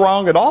not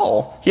wrong at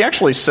all. He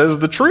actually says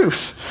the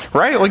truth,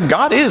 right? Like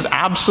God is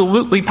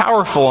absolutely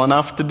powerful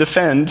enough to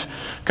defend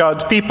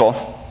God's people.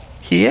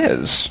 He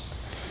is.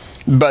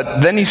 But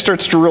then he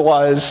starts to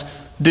realize,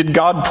 did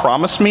God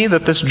promise me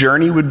that this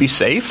journey would be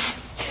safe?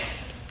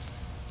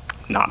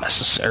 Not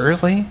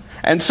necessarily.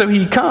 And so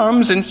he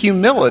comes in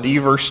humility,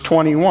 verse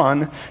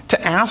 21,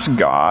 to ask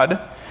God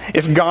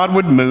if God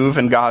would move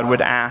and God would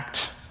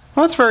act.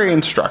 Well, that's very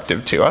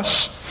instructive to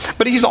us.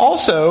 But he's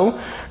also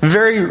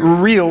very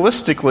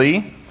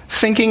realistically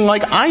thinking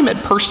like, I'm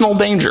at personal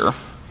danger.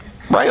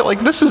 Right? Like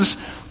this is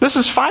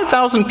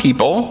 5,000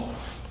 people,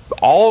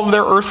 all of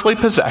their earthly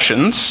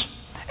possessions,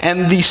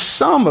 and the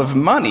sum of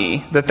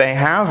money that they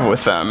have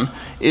with them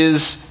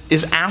is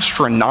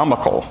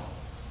astronomical.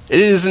 It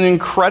is an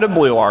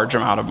incredibly large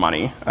amount of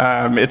money.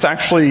 It's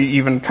actually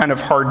even kind of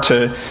hard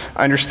to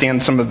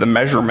understand some of the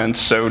measurements,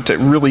 so to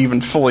really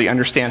even fully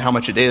understand how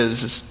much it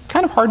is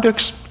kind of hard to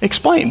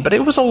explain. But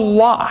it was a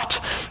lot.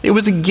 It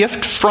was a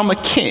gift from a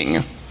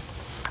king.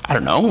 I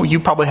don't know, you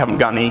probably haven't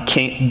gotten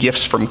any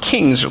gifts from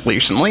kings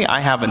recently. I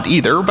haven't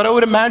either, but I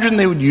would imagine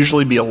they would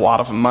usually be a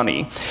lot of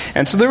money.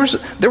 And so there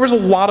was a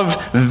lot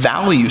of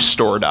value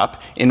stored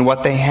up in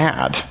what they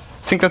had.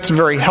 I think that's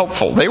very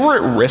helpful. They were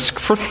at risk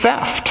for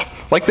theft.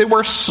 Like they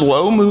were a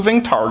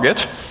slow-moving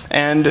target,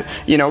 and,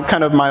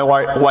 kind of my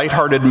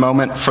lighthearted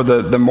moment for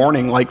the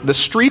morning, like the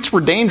streets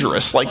were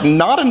dangerous, like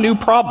not a new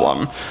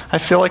problem. I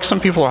feel like some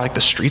people are like,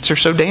 the streets are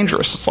so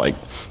dangerous. It's like,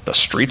 the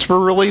streets were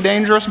really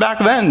dangerous back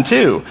then,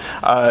 too.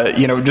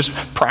 Just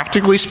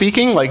practically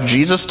speaking, like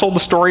Jesus told the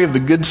story of the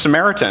Good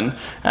Samaritan,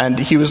 and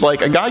he was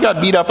like, a guy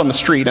got beat up on the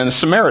street, and a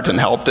Samaritan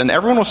helped, and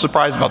everyone was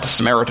surprised about the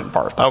Samaritan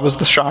part. That was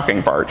the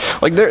shocking part.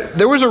 Like,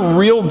 there was a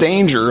real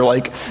danger.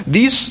 Like,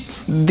 these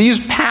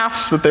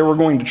paths that they were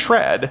going to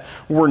tread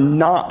were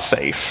not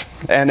safe.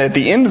 And at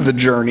the end of the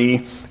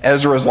journey,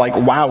 Ezra's like,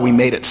 wow, we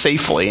made it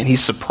safely, and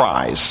he's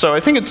surprised. So I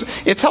think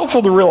it's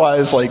helpful to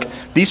realize, like,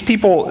 these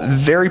people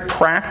very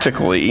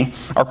practically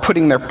are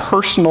putting their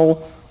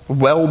personal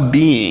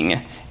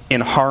well-being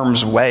in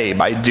harm's way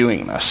by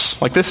doing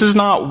this. Like, this is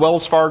not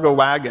Wells Fargo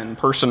wagon,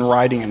 person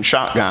riding in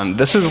shotgun.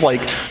 This is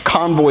like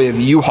convoy of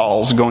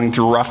U-Hauls going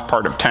through rough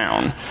part of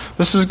town.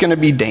 This is going to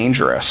be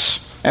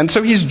dangerous. And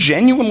so he's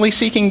genuinely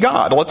seeking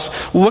God.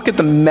 Let's look at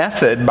the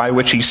method by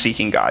which he's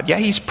seeking God. Yeah,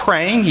 he's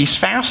praying, he's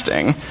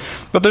fasting,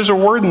 but there's a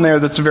word in there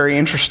that's very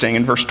interesting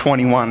in verse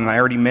 21, and I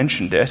already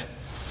mentioned it,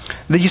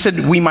 that he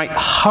said we might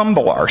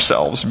humble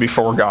ourselves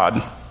before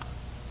God.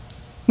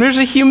 There's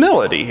a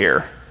humility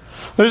here.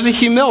 There's a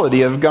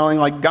humility of going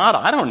like, God,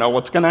 I don't know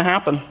what's going to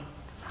happen.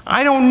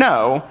 I don't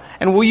know,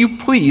 and will you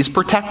please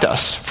protect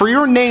us? For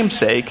your name's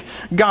sake,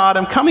 God,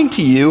 I'm coming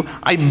to you.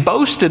 I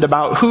boasted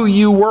about who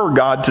you were,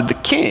 God, to the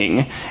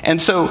king,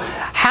 and so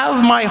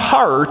have my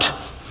heart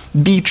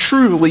be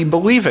truly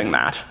believing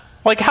that.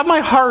 Like, have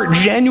my heart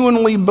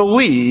genuinely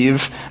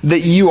believe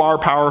that you are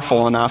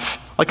powerful enough.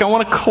 Like, I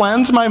want to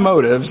cleanse my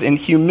motives in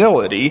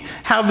humility,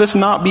 have this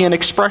not be an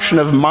expression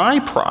of my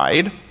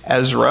pride,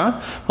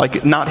 Ezra,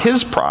 like not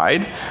his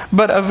pride,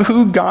 but of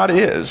who God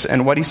is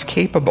and what he's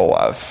capable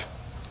of.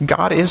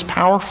 God is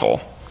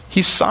powerful.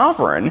 He's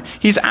sovereign.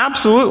 He's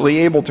absolutely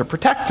able to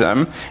protect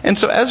them. And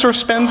so Ezra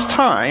spends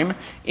time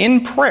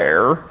in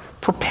prayer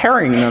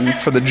preparing them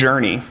for the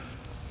journey.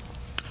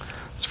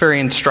 It's very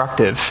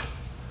instructive.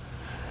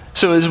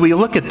 So as we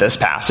look at this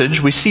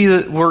passage, we see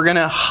that we're going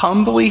to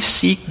humbly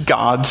seek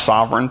God's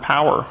sovereign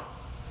power.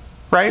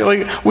 Right?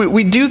 Like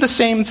we do the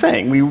same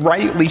thing. We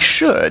rightly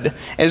should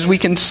as we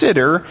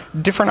consider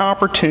different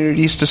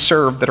opportunities to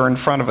serve that are in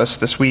front of us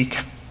this week.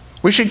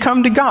 We should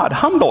come to God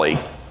humbly,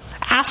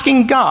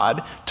 asking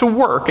God to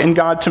work and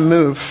God to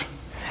move,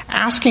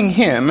 asking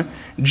him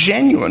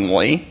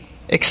genuinely,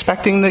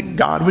 expecting that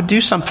God would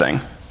do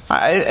something.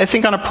 I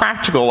think on a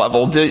practical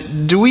level,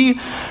 do we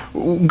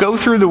go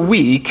through the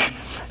week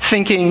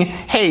thinking,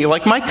 hey,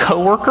 like my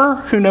coworker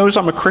who knows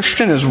I'm a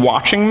Christian is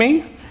watching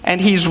me, and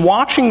he's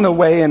watching the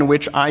way in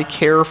which I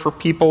care for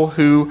people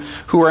who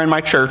are in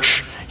my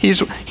church.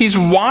 He's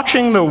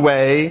watching the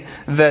way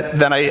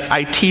that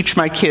I teach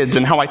my kids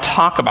and how I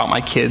talk about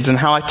my kids and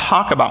how I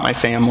talk about my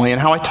family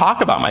and how I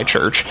talk about my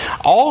church.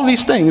 All of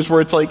these things where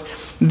it's like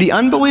the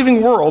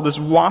unbelieving world is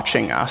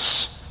watching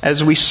us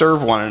as we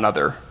serve one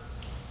another.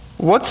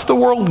 What's the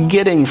world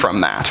getting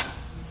from that?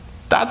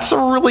 That's a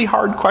really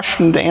hard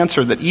question to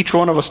answer that each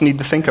one of us need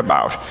to think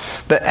about.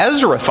 That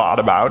Ezra thought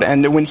about,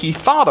 and when he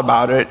thought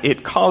about it,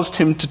 it caused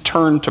him to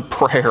turn to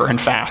prayer and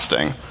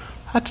fasting.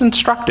 That's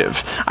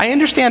instructive. I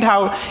understand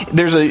how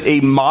there's a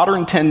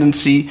modern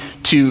tendency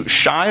to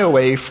shy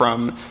away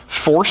from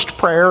forced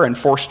prayer and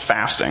forced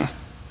fasting.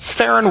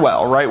 Fair and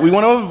well, right? We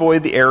want to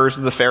avoid the errors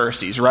of the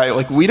Pharisees, right?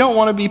 Like, we don't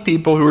want to be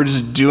people who are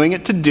just doing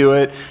it,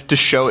 to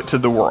show it to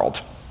the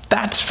world.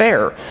 That's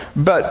fair.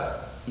 But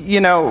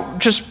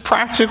just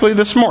practically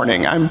this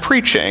morning, I'm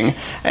preaching,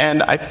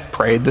 and I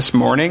prayed this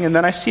morning, and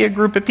then I see a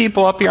group of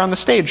people up here on the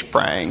stage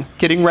praying,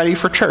 getting ready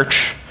for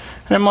church.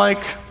 And I'm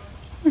like,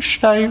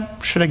 should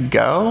I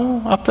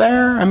go up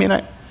there? I mean,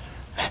 and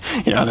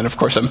then of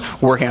course I'm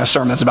working on a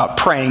sermon that's about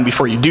praying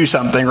before you do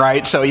something,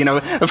 right? So,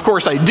 of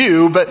course I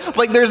do, but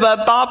like there's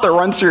that thought that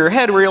runs through your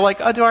head where you're like,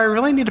 oh, do I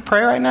really need to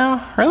pray right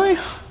now? Really?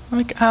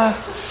 Like,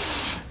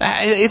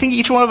 I think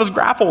each one of us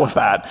grapple with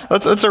that.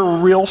 That's a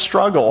real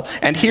struggle.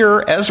 And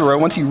here, Ezra,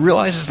 once he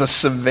realizes the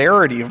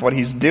severity of what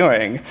he's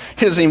doing,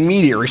 his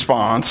immediate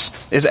response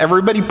is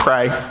everybody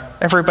pray,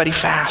 everybody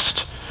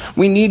fast.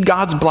 We need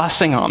God's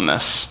blessing on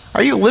this.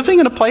 Are you living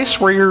in a place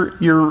where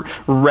you're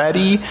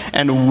ready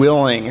and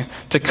willing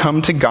to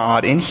come to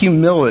God in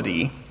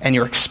humility and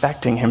you're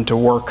expecting him to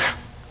work?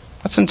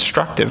 That's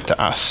instructive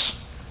to us.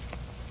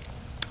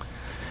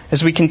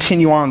 As we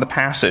continue on the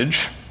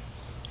passage,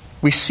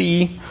 we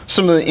see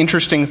some of the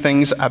interesting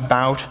things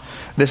about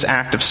this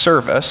act of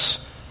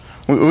service.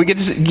 We get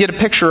to get a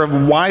picture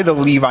of why the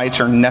Levites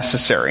are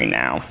necessary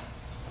now.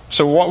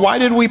 So why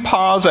did we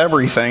pause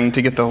everything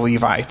to get the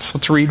Levites?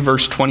 Let's read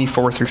verse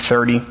 24 through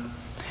 30.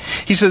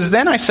 He says,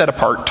 Then I set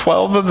apart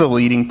 12 of the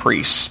leading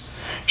priests,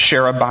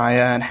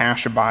 Sherebiah and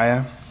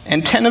Hashabiah,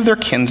 and 10 of their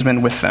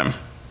kinsmen with them.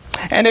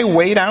 And I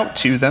weighed out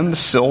to them the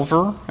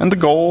silver and the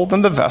gold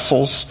and the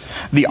vessels,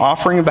 the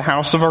offering of the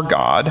house of our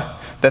God,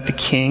 that the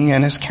king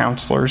and his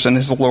counselors and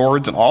his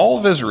lords and all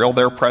of Israel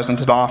there present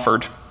had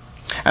offered.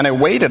 And I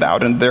weighed it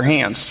out into their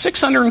hands,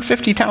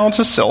 650 talents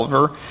of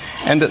silver,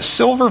 and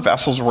silver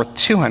vessels worth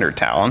 200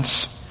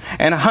 talents,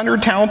 and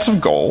 100 talents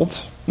of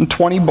gold, and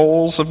 20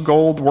 bowls of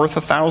gold worth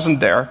 1,000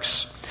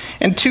 derricks,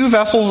 and 2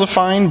 vessels of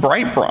fine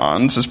bright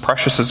bronze as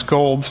precious as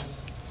gold.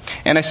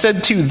 And I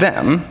said to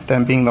them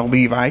being the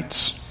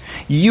Levites,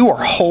 you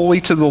are holy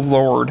to the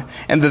Lord,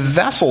 and the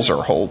vessels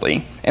are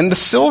holy, and the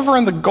silver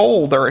and the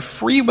gold are a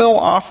freewill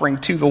offering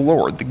to the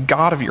Lord, the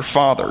God of your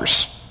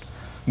fathers.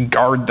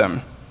 Guard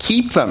them.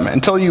 Keep them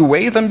until you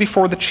weigh them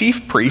before the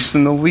chief priests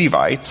and the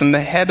Levites and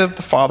the head of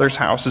the fathers'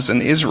 houses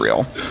in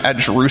Israel at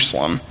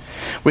Jerusalem,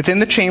 within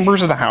the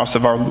chambers of the house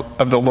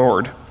of the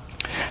Lord.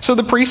 So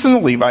the priests and the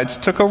Levites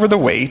took over the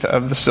weight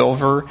of the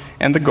silver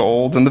and the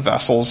gold and the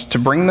vessels to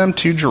bring them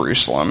to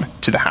Jerusalem,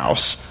 to the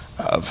house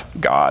of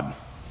God.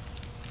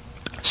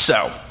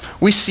 So,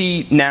 we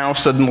see now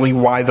suddenly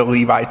why the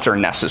Levites are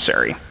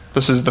necessary.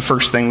 This is the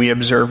first thing we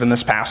observe in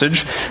this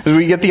passage, is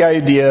we get the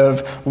idea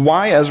of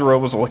why Ezra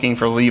was looking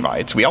for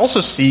Levites. We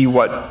also see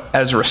what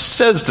Ezra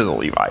says to the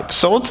Levites.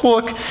 So let's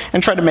look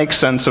and try to make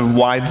sense of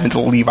why the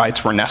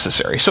Levites were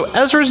necessary. So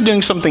Ezra's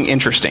doing something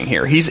interesting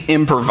here. He's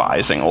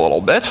improvising a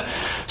little bit.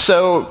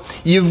 So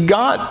you've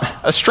got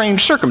a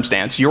strange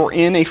circumstance. You're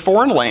in a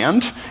foreign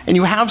land, and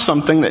you have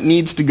something that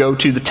needs to go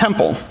to the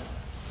temple.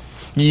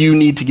 You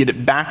need to get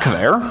it back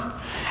there.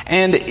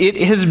 And it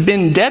has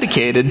been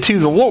dedicated to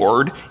the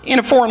Lord in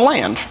a foreign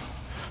land.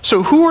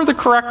 So who are the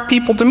correct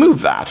people to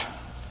move that?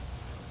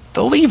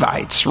 The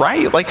Levites,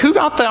 right? Like, who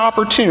got the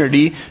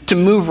opportunity to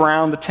move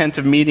around the tent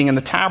of meeting and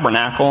the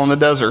tabernacle in the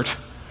desert?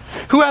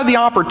 Who had the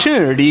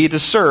opportunity to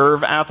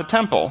serve at the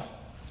temple?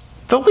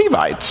 The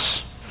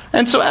Levites.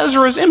 And so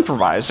Ezra is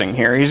improvising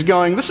here. He's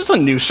going, this is a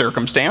new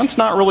circumstance,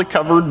 not really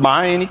covered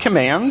by any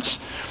commands.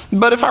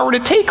 But if I were to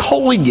take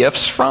holy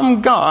gifts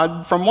from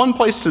God from one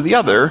place to the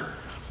other,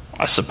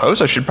 I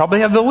suppose I should probably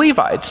have the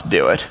Levites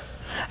do it.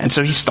 And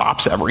so he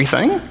stops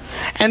everything.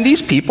 And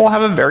these people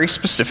have a very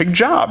specific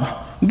job.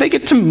 They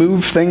get to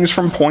move things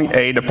from point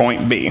A to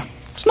point B.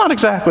 It's not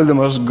exactly the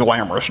most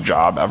glamorous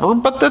job ever,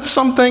 but that's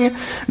something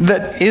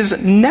that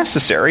is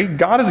necessary.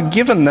 God has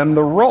given them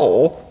the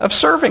role of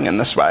serving in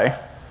this way.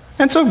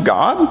 And so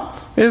God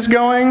is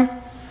going,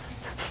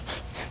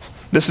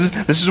 this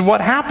is what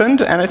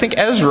happened, and I think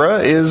Ezra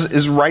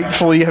is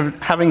rightfully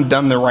having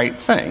done the right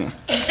thing.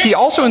 He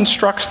also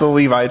instructs the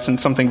Levites in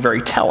something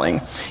very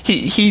telling.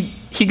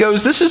 He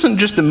goes, this isn't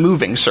just a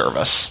moving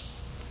service.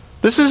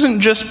 This isn't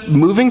just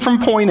moving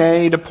from point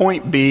A to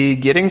point B,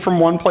 getting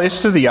from one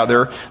place to the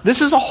other.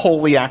 This is a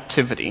holy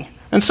activity.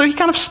 And so he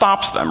kind of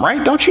stops them,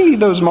 right? Don't you need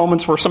those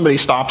moments where somebody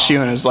stops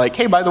you and is like,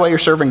 hey, by the way, you're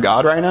serving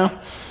God right now?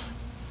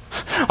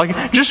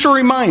 Like, just to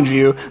remind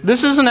you,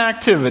 this is an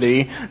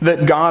activity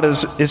that God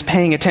is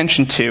paying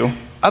attention to.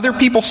 Other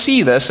people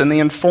see this and they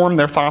inform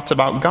their thoughts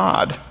about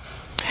God.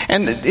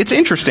 And it's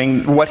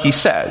interesting what he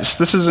says.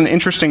 This is an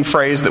interesting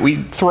phrase that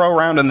we throw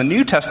around in the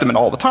New Testament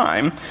all the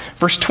time.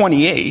 Verse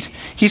 28,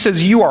 he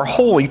says, you are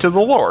holy to the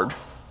Lord.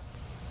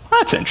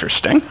 That's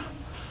interesting.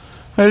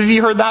 Have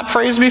you heard that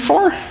phrase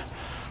before?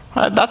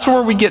 That's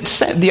where we get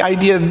the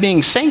idea of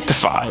being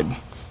sanctified.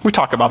 We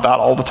talk about that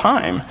all the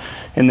time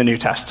in the New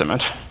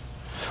Testament.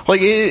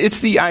 Like, it's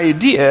the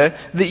idea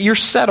that you're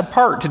set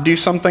apart to do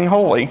something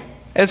holy.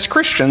 As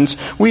Christians,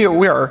 we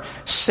are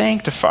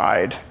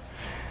sanctified.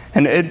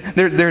 And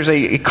there's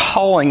a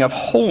calling of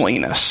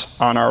holiness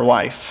on our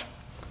life.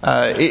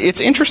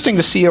 It's interesting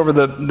to see over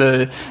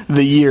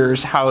the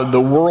years how the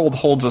world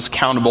holds us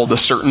accountable to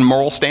certain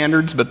moral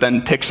standards, but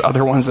then picks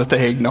other ones that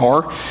they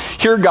ignore.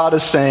 Here God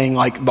is saying,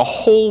 like, the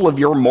whole of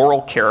your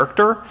moral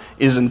character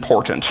is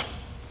important.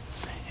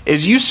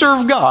 As you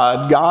serve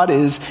God, God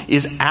is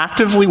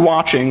actively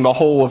watching the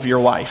whole of your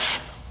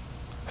life.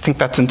 I think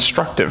that's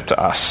instructive to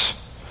us.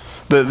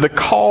 The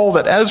call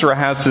that Ezra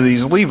has to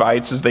these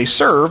Levites as they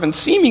serve, and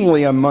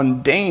seemingly a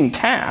mundane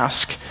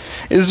task,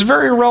 is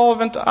very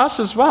relevant to us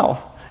as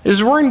well.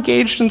 As we're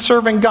engaged in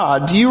serving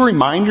God, do you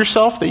remind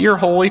yourself that you're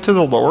holy to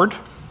the Lord?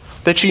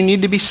 That you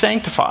need to be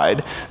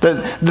sanctified?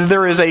 That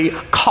there is a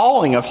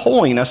calling of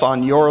holiness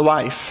on your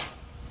life?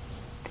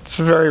 It's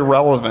very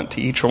relevant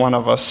to each one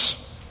of us.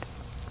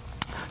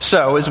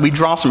 So, as we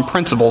draw some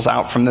principles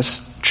out from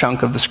this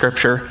chunk of the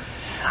scripture,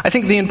 I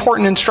think the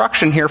important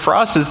instruction here for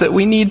us is that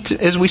we need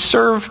to, as we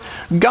serve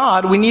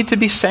God, we need to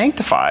be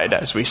sanctified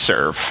as we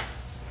serve.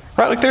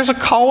 Right? Like, there's a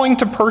calling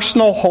to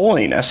personal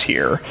holiness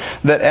here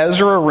that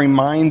Ezra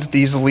reminds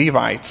these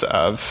Levites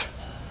of.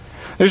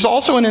 There's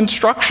also an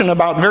instruction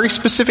about very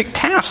specific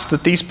tasks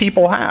that these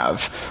people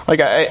have.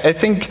 Like, I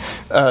think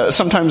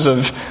sometimes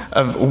of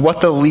what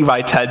the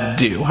Levites had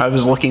to do. I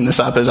was looking this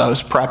up as I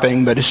was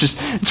prepping, but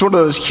it's one of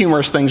those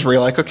humorous things where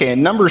you're like, okay,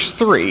 in Numbers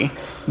 3,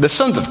 the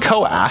sons of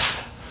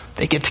Kohath,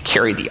 they get to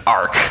carry the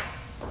ark.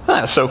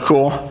 That's so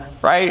cool,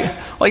 right?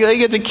 Like, they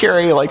get to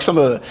carry, like, some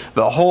of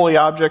the holy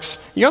objects.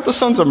 You know what the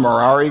sons of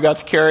Merari got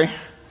to carry?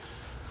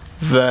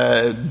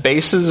 The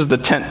bases, the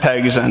tent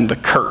pegs, and the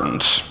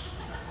curtains.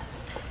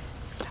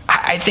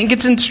 I think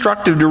it's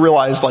instructive to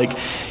realize, like,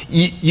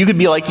 you could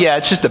be like, yeah,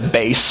 it's just a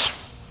base.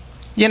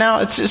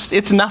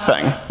 it's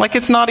nothing. Like,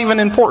 it's not even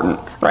important,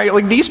 right?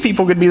 Like, these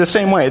people could be the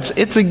same way.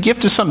 It's a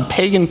gift to some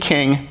pagan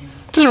king.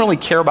 Doesn't really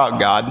care about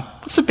God.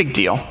 It's a big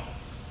deal.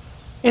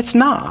 It's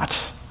not.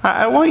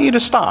 I want you to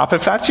stop.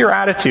 If that's your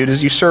attitude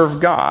as you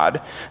serve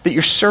God, that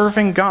you're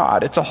serving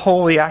God, it's a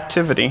holy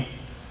activity.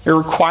 It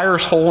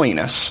requires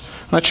holiness.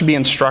 That should be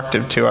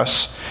instructive to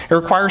us. It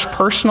requires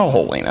personal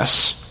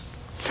holiness.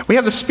 We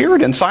have the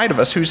Spirit inside of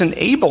us who's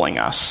enabling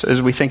us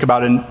as we think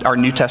about our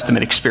New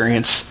Testament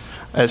experience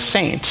as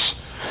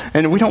saints.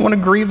 And we don't want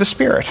to grieve the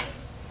Spirit.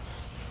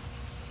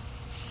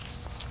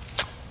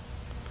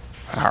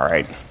 All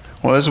right.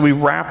 Well, as we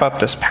wrap up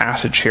this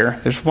passage here,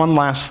 there's one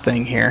last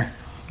thing here.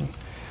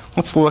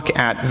 Let's look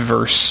at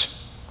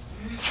verse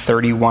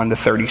 31 to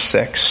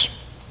 36.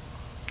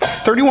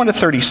 31 to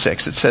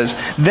 36, it says,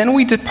 "Then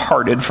we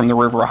departed from the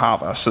river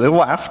Ahava." So they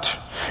left,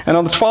 and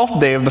on the 12th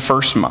day of the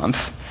first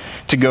month,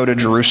 to go to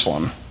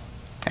Jerusalem.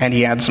 And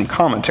he adds some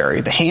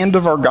commentary. "The hand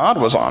of our God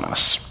was on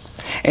us,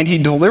 and he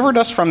delivered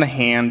us from the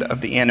hand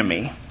of the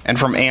enemy and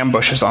from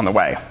ambushes on the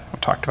way." We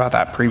talked about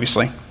that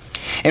previously.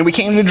 "And we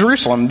came to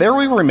Jerusalem. There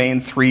we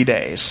remained 3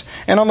 days.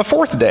 And on the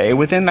 4th day,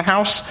 within the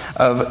house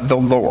of the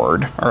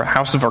Lord, or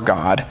house of our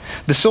God,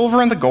 the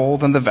silver and the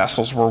gold and the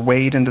vessels were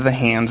weighed into the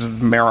hands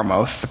of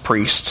Meremoth, the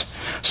priest,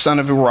 son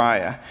of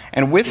Uriah.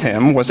 And with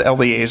him was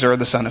Eleazar,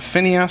 the son of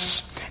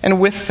Phinehas. And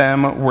with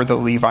them were the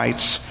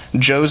Levites,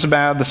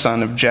 Jozabad, the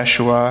son of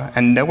Jeshua,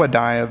 and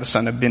Noadiah, the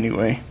son of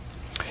Binnui.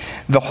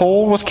 The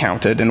whole was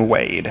counted and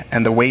weighed,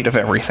 and the weight of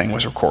everything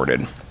was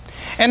recorded.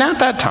 And at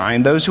that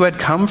time, those who had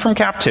come from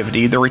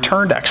captivity, the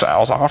returned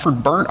exiles,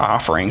 offered burnt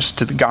offerings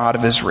to the God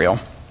of Israel.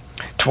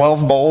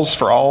 12 bulls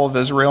for all of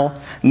Israel,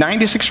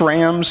 96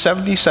 rams,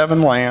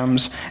 77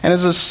 lambs, and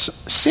as a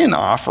sin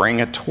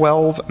offering,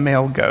 12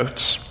 male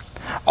goats.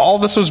 All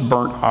this was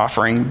burnt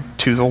offering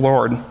to the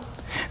Lord.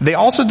 They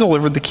also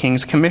delivered the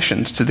king's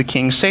commissions to the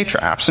king's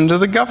satraps and to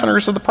the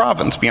governors of the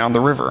province beyond the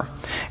river.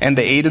 And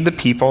they aided the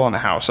people in the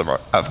house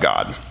of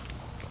God."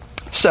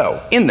 So,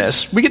 in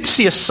this, we get to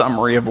see a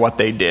summary of what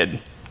they did.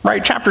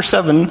 Right? Chapter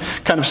 7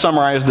 kind of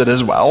summarized it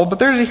as well,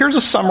 but here's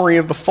a summary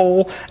of the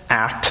full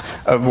act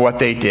of what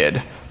they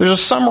did. There's a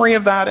summary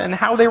of that and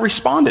how they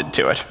responded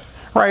to it.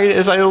 Right?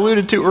 As I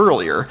alluded to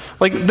earlier,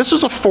 like, this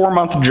was a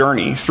 4-month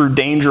journey through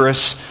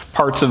dangerous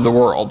parts of the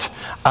world.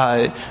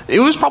 It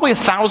was probably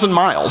 1,000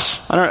 miles.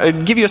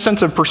 I'd give you a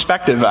sense of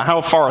perspective of how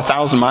far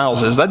 1,000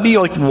 miles is. That'd be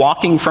like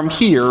walking from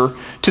here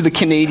to the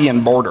Canadian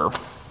border.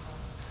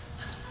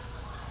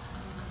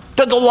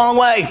 That's a long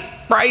way,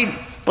 right?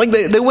 Like,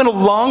 they went a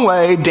long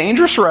way,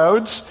 dangerous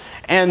roads,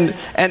 and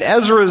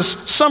Ezra's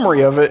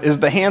summary of it is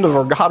the hand of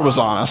our God was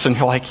on us. And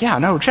you're like, yeah,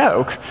 no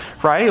joke,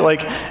 right?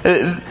 Like,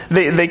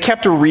 they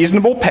kept a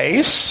reasonable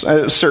pace.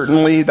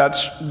 Certainly,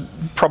 that's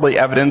probably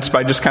evidenced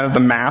by just kind of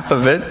the math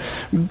of it.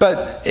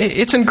 But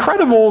it's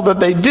incredible that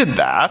they did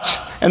that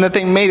and that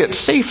they made it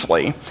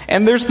safely.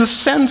 And there's the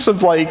sense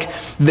of, like,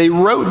 they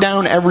wrote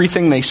down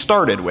everything they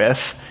started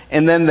with,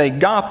 and then they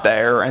got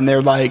there, and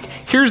they're like,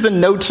 here's the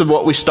notes of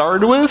what we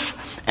started with.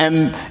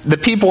 And the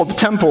people at the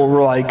temple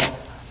were like,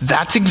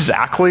 that's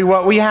exactly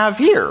what we have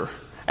here.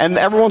 And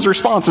everyone's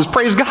response is,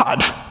 praise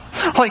God.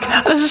 Like,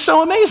 this is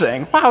so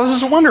amazing. Wow,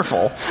 this is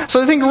wonderful. So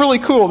I think really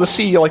cool to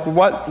see, like,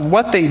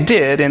 what they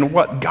did and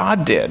what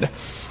God did.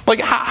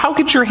 Like, how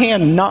could your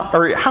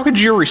how could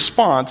your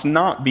response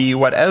not be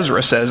what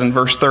Ezra says in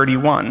verse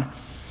 31?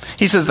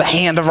 He says, the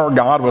hand of our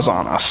God was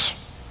on us.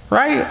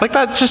 Right? Like,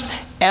 that's just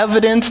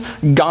evident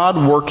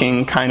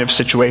God-working kind of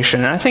situation.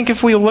 And I think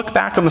if we look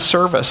back on the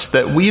service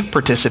that we've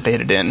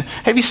participated in,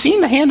 have you seen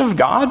the hand of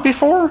God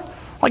before?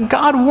 Like,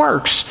 God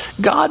works.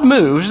 God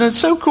moves. And it's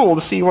so cool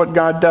to see what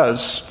God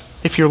does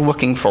if you're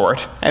looking for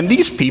it. And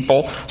these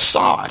people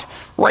saw it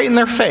right in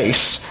their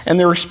face. And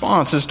their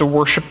response is to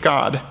worship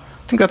God.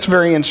 I think that's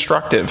very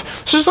instructive.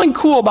 So there's something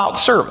cool about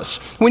service.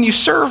 When you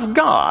serve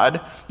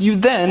God, you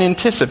then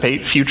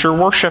anticipate future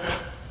worship.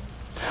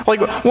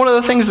 Like, one of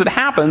the things that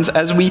happens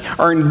as we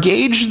are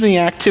engaged in the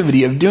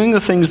activity of doing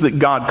the things that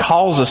God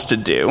calls us to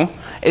do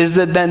is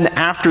that then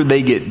after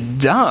they get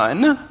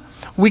done,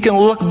 we can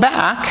look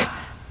back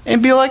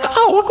and be like,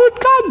 oh, look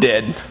what God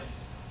did.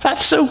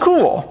 That's so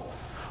cool.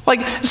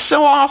 Like,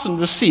 so awesome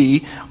to see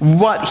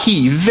what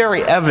He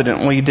very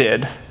evidently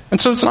did. And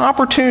so it's an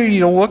opportunity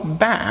to look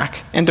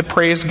back and to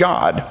praise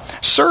God.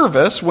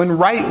 Service, when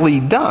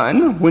rightly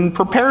done, when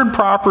prepared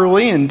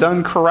properly and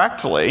done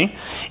correctly,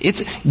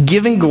 it's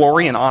giving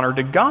glory and honor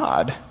to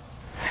God.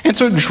 And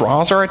so it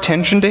draws our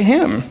attention to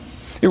Him.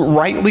 It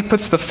rightly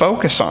puts the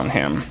focus on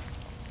Him.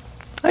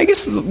 I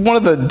guess one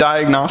of the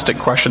diagnostic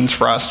questions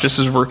for us, just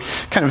as we're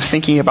kind of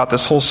thinking about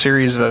this whole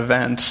series of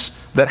events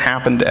that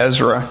happened to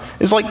Ezra,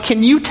 is like,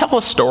 can you tell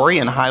a story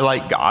and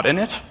highlight God in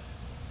it?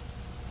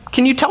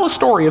 Can you tell a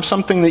story of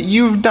something that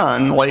you've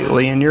done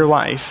lately in your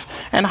life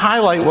and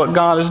highlight what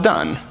God has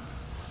done?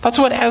 That's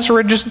what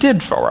Ezra just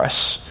did for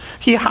us.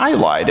 He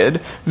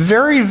highlighted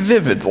very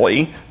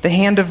vividly the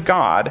hand of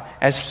God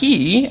as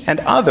he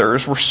and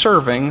others were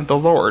serving the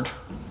Lord.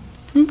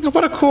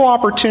 What a cool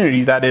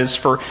opportunity that is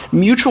for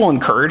mutual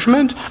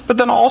encouragement, but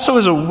then also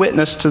as a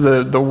witness to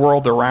the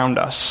world around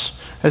us,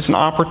 as an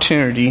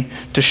opportunity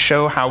to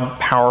show how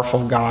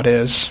powerful God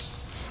is.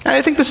 And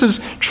I think this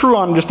is true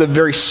on just a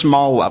very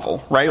small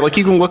level, right? Like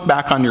you can look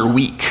back on your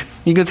week.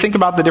 You can think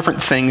about the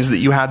different things that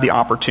you had the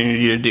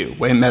opportunity to do,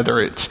 whether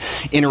it's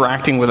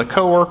interacting with a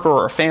coworker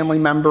or a family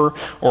member,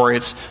 or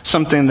it's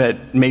something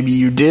that maybe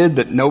you did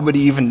that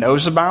nobody even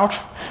knows about,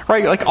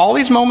 right? Like all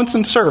these moments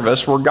in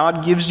service where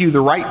God gives you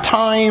the right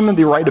time,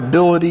 the right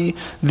ability,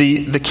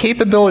 the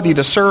capability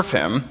to serve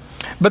Him.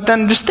 But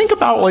then just think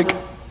about like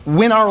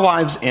when our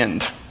lives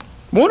end.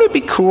 Won't it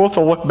be cool to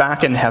look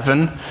back in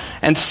heaven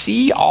and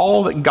see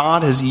all that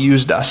God has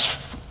used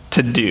us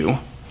to do?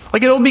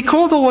 Like it'll be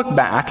cool to look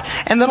back,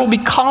 and that'll be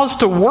cause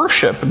to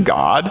worship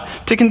God,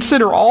 to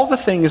consider all the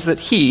things that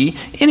He,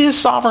 in His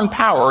sovereign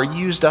power,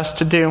 used us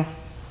to do.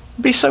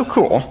 It'd be so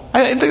cool.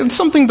 I think it's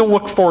something to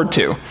look forward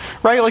to,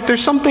 right? Like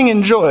there's something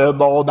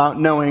enjoyable about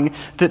knowing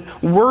that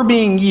we're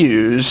being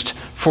used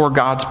for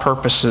God's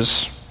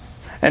purposes.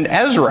 And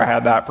Ezra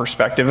had that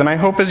perspective, and I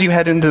hope as you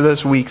head into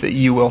this week that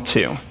you will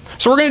too.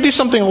 So we're going to do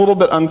something a little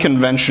bit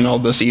unconventional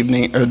this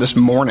evening, or this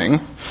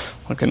morning.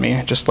 Look at me,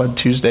 I just led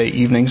Tuesday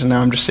evenings, and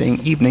now I'm just saying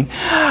evening.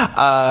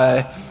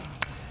 We're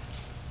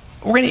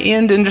going to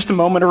end in just a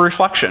moment of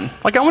reflection.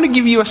 Like I want to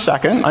give you a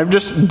second. I've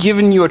just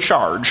given you a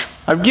charge.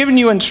 I've given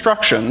you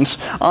instructions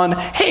on,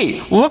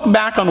 hey, look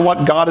back on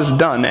what God has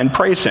done and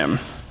praise Him.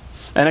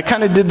 And I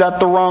kind of did that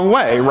the wrong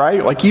way,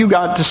 right? Like you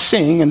got to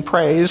sing and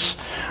praise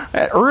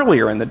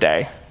earlier in the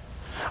day.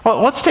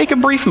 Well, let's take a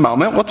brief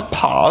moment. Let's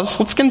pause.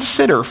 Let's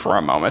consider for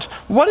a moment.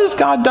 What has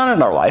God done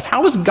in our life?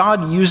 How is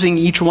God using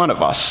each one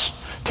of us?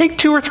 Take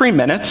 2 or 3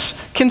 minutes.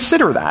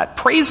 Consider that.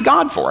 Praise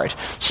God for it.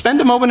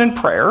 Spend a moment in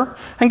prayer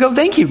and go,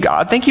 thank you,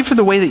 God. Thank you for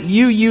the way that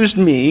you used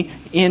me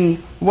in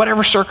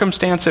whatever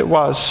circumstance it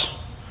was.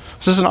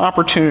 This is an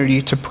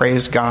opportunity to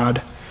praise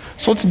God.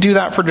 So let's do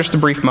that for just a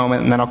brief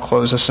moment, and then I'll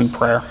close us in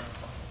prayer.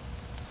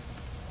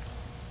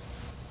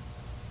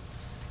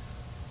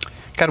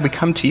 God, we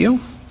come to you.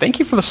 Thank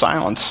you for the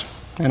silence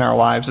in our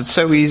lives. It's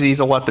so easy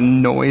to let the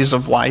noise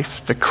of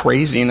life, the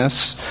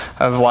craziness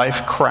of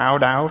life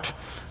crowd out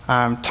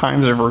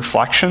times of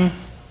reflection,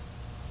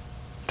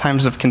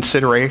 times of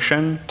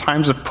consideration,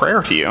 times of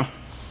prayer to you.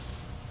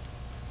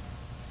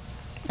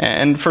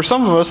 And for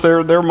some of us,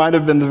 there might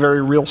have been the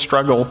very real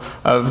struggle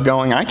of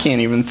going, I can't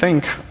even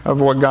think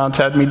of what God's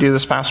had me do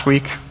this past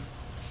week.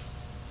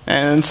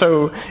 And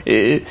so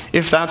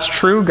if that's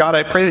true, God,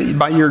 I pray that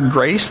by your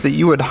grace that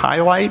you would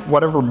highlight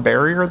whatever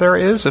barrier there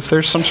is. If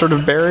there's some sort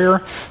of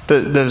barrier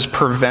that is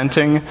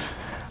preventing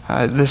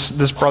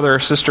this brother or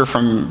sister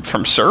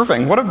from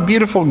serving, what a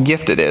beautiful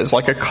gift it is,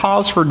 like a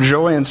cause for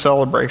joy and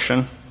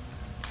celebration.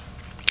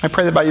 I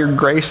pray that by your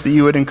grace that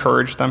you would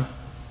encourage them.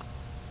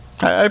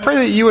 I pray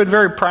that you would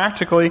very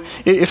practically,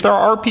 if there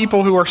are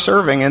people who are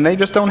serving and they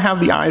just don't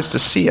have the eyes to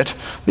see it,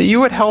 that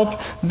you would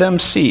help them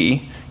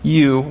see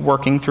you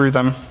working through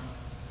them.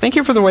 Thank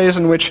you for the ways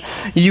in which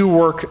you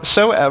work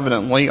so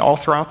evidently all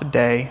throughout the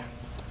day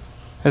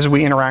as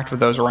we interact with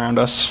those around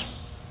us.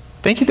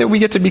 Thank you that we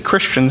get to be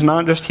Christians,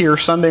 not just here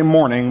Sunday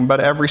morning, but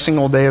every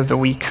single day of the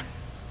week.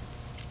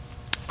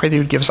 Pray that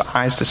you would give us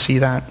eyes to see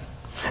that.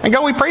 And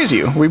God, we praise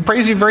you. We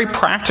praise you very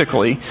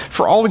practically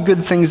for all the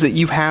good things that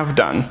you have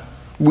done.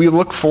 We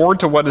look forward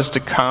to what is to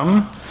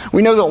come.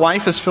 We know that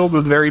life is filled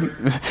with very,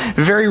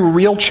 very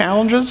real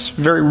challenges,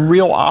 very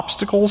real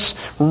obstacles,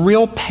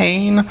 real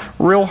pain,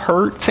 real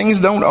hurt. Things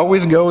don't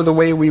always go the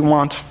way we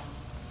want.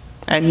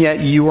 And yet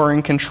you are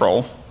in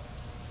control.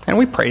 And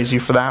we praise you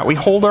for that. We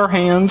hold our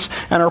hands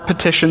and our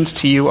petitions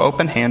to you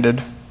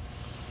open-handed.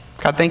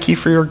 God, thank you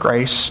for your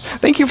grace.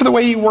 Thank you for the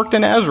way you worked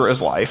in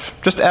Ezra's life,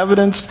 just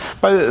evidenced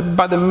by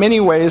the many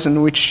ways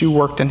in which you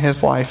worked in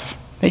his life.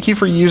 Thank you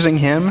for using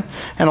him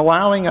and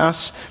allowing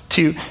us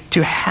to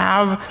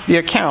have the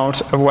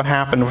account of what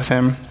happened with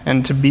him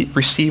and to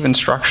receive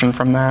instruction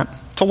from that,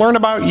 to learn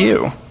about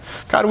you.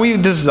 God, we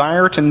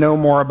desire to know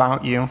more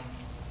about you.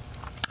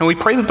 And we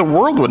pray that the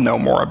world would know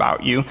more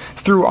about you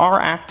through our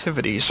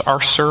activities,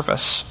 our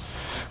service.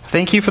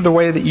 Thank you for the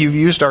way that you've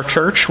used our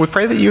church. We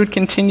pray that you would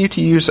continue to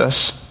use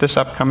us this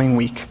upcoming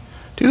week.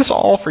 Do this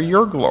all for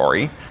your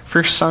glory, for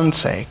your Son's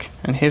sake.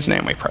 In his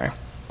name we pray.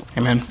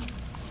 Amen.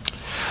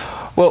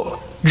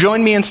 Well,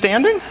 join me in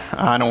standing.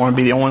 I don't want to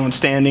be the only one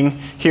standing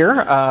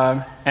here.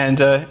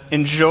 And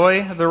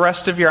enjoy the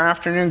rest of your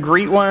afternoon.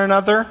 Greet one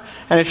another.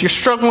 And if you're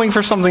struggling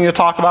for something to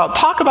talk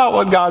about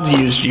what God's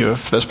used you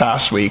this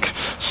past week.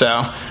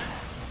 So,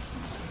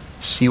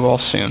 see you all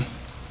soon.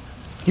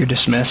 You're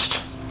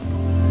dismissed.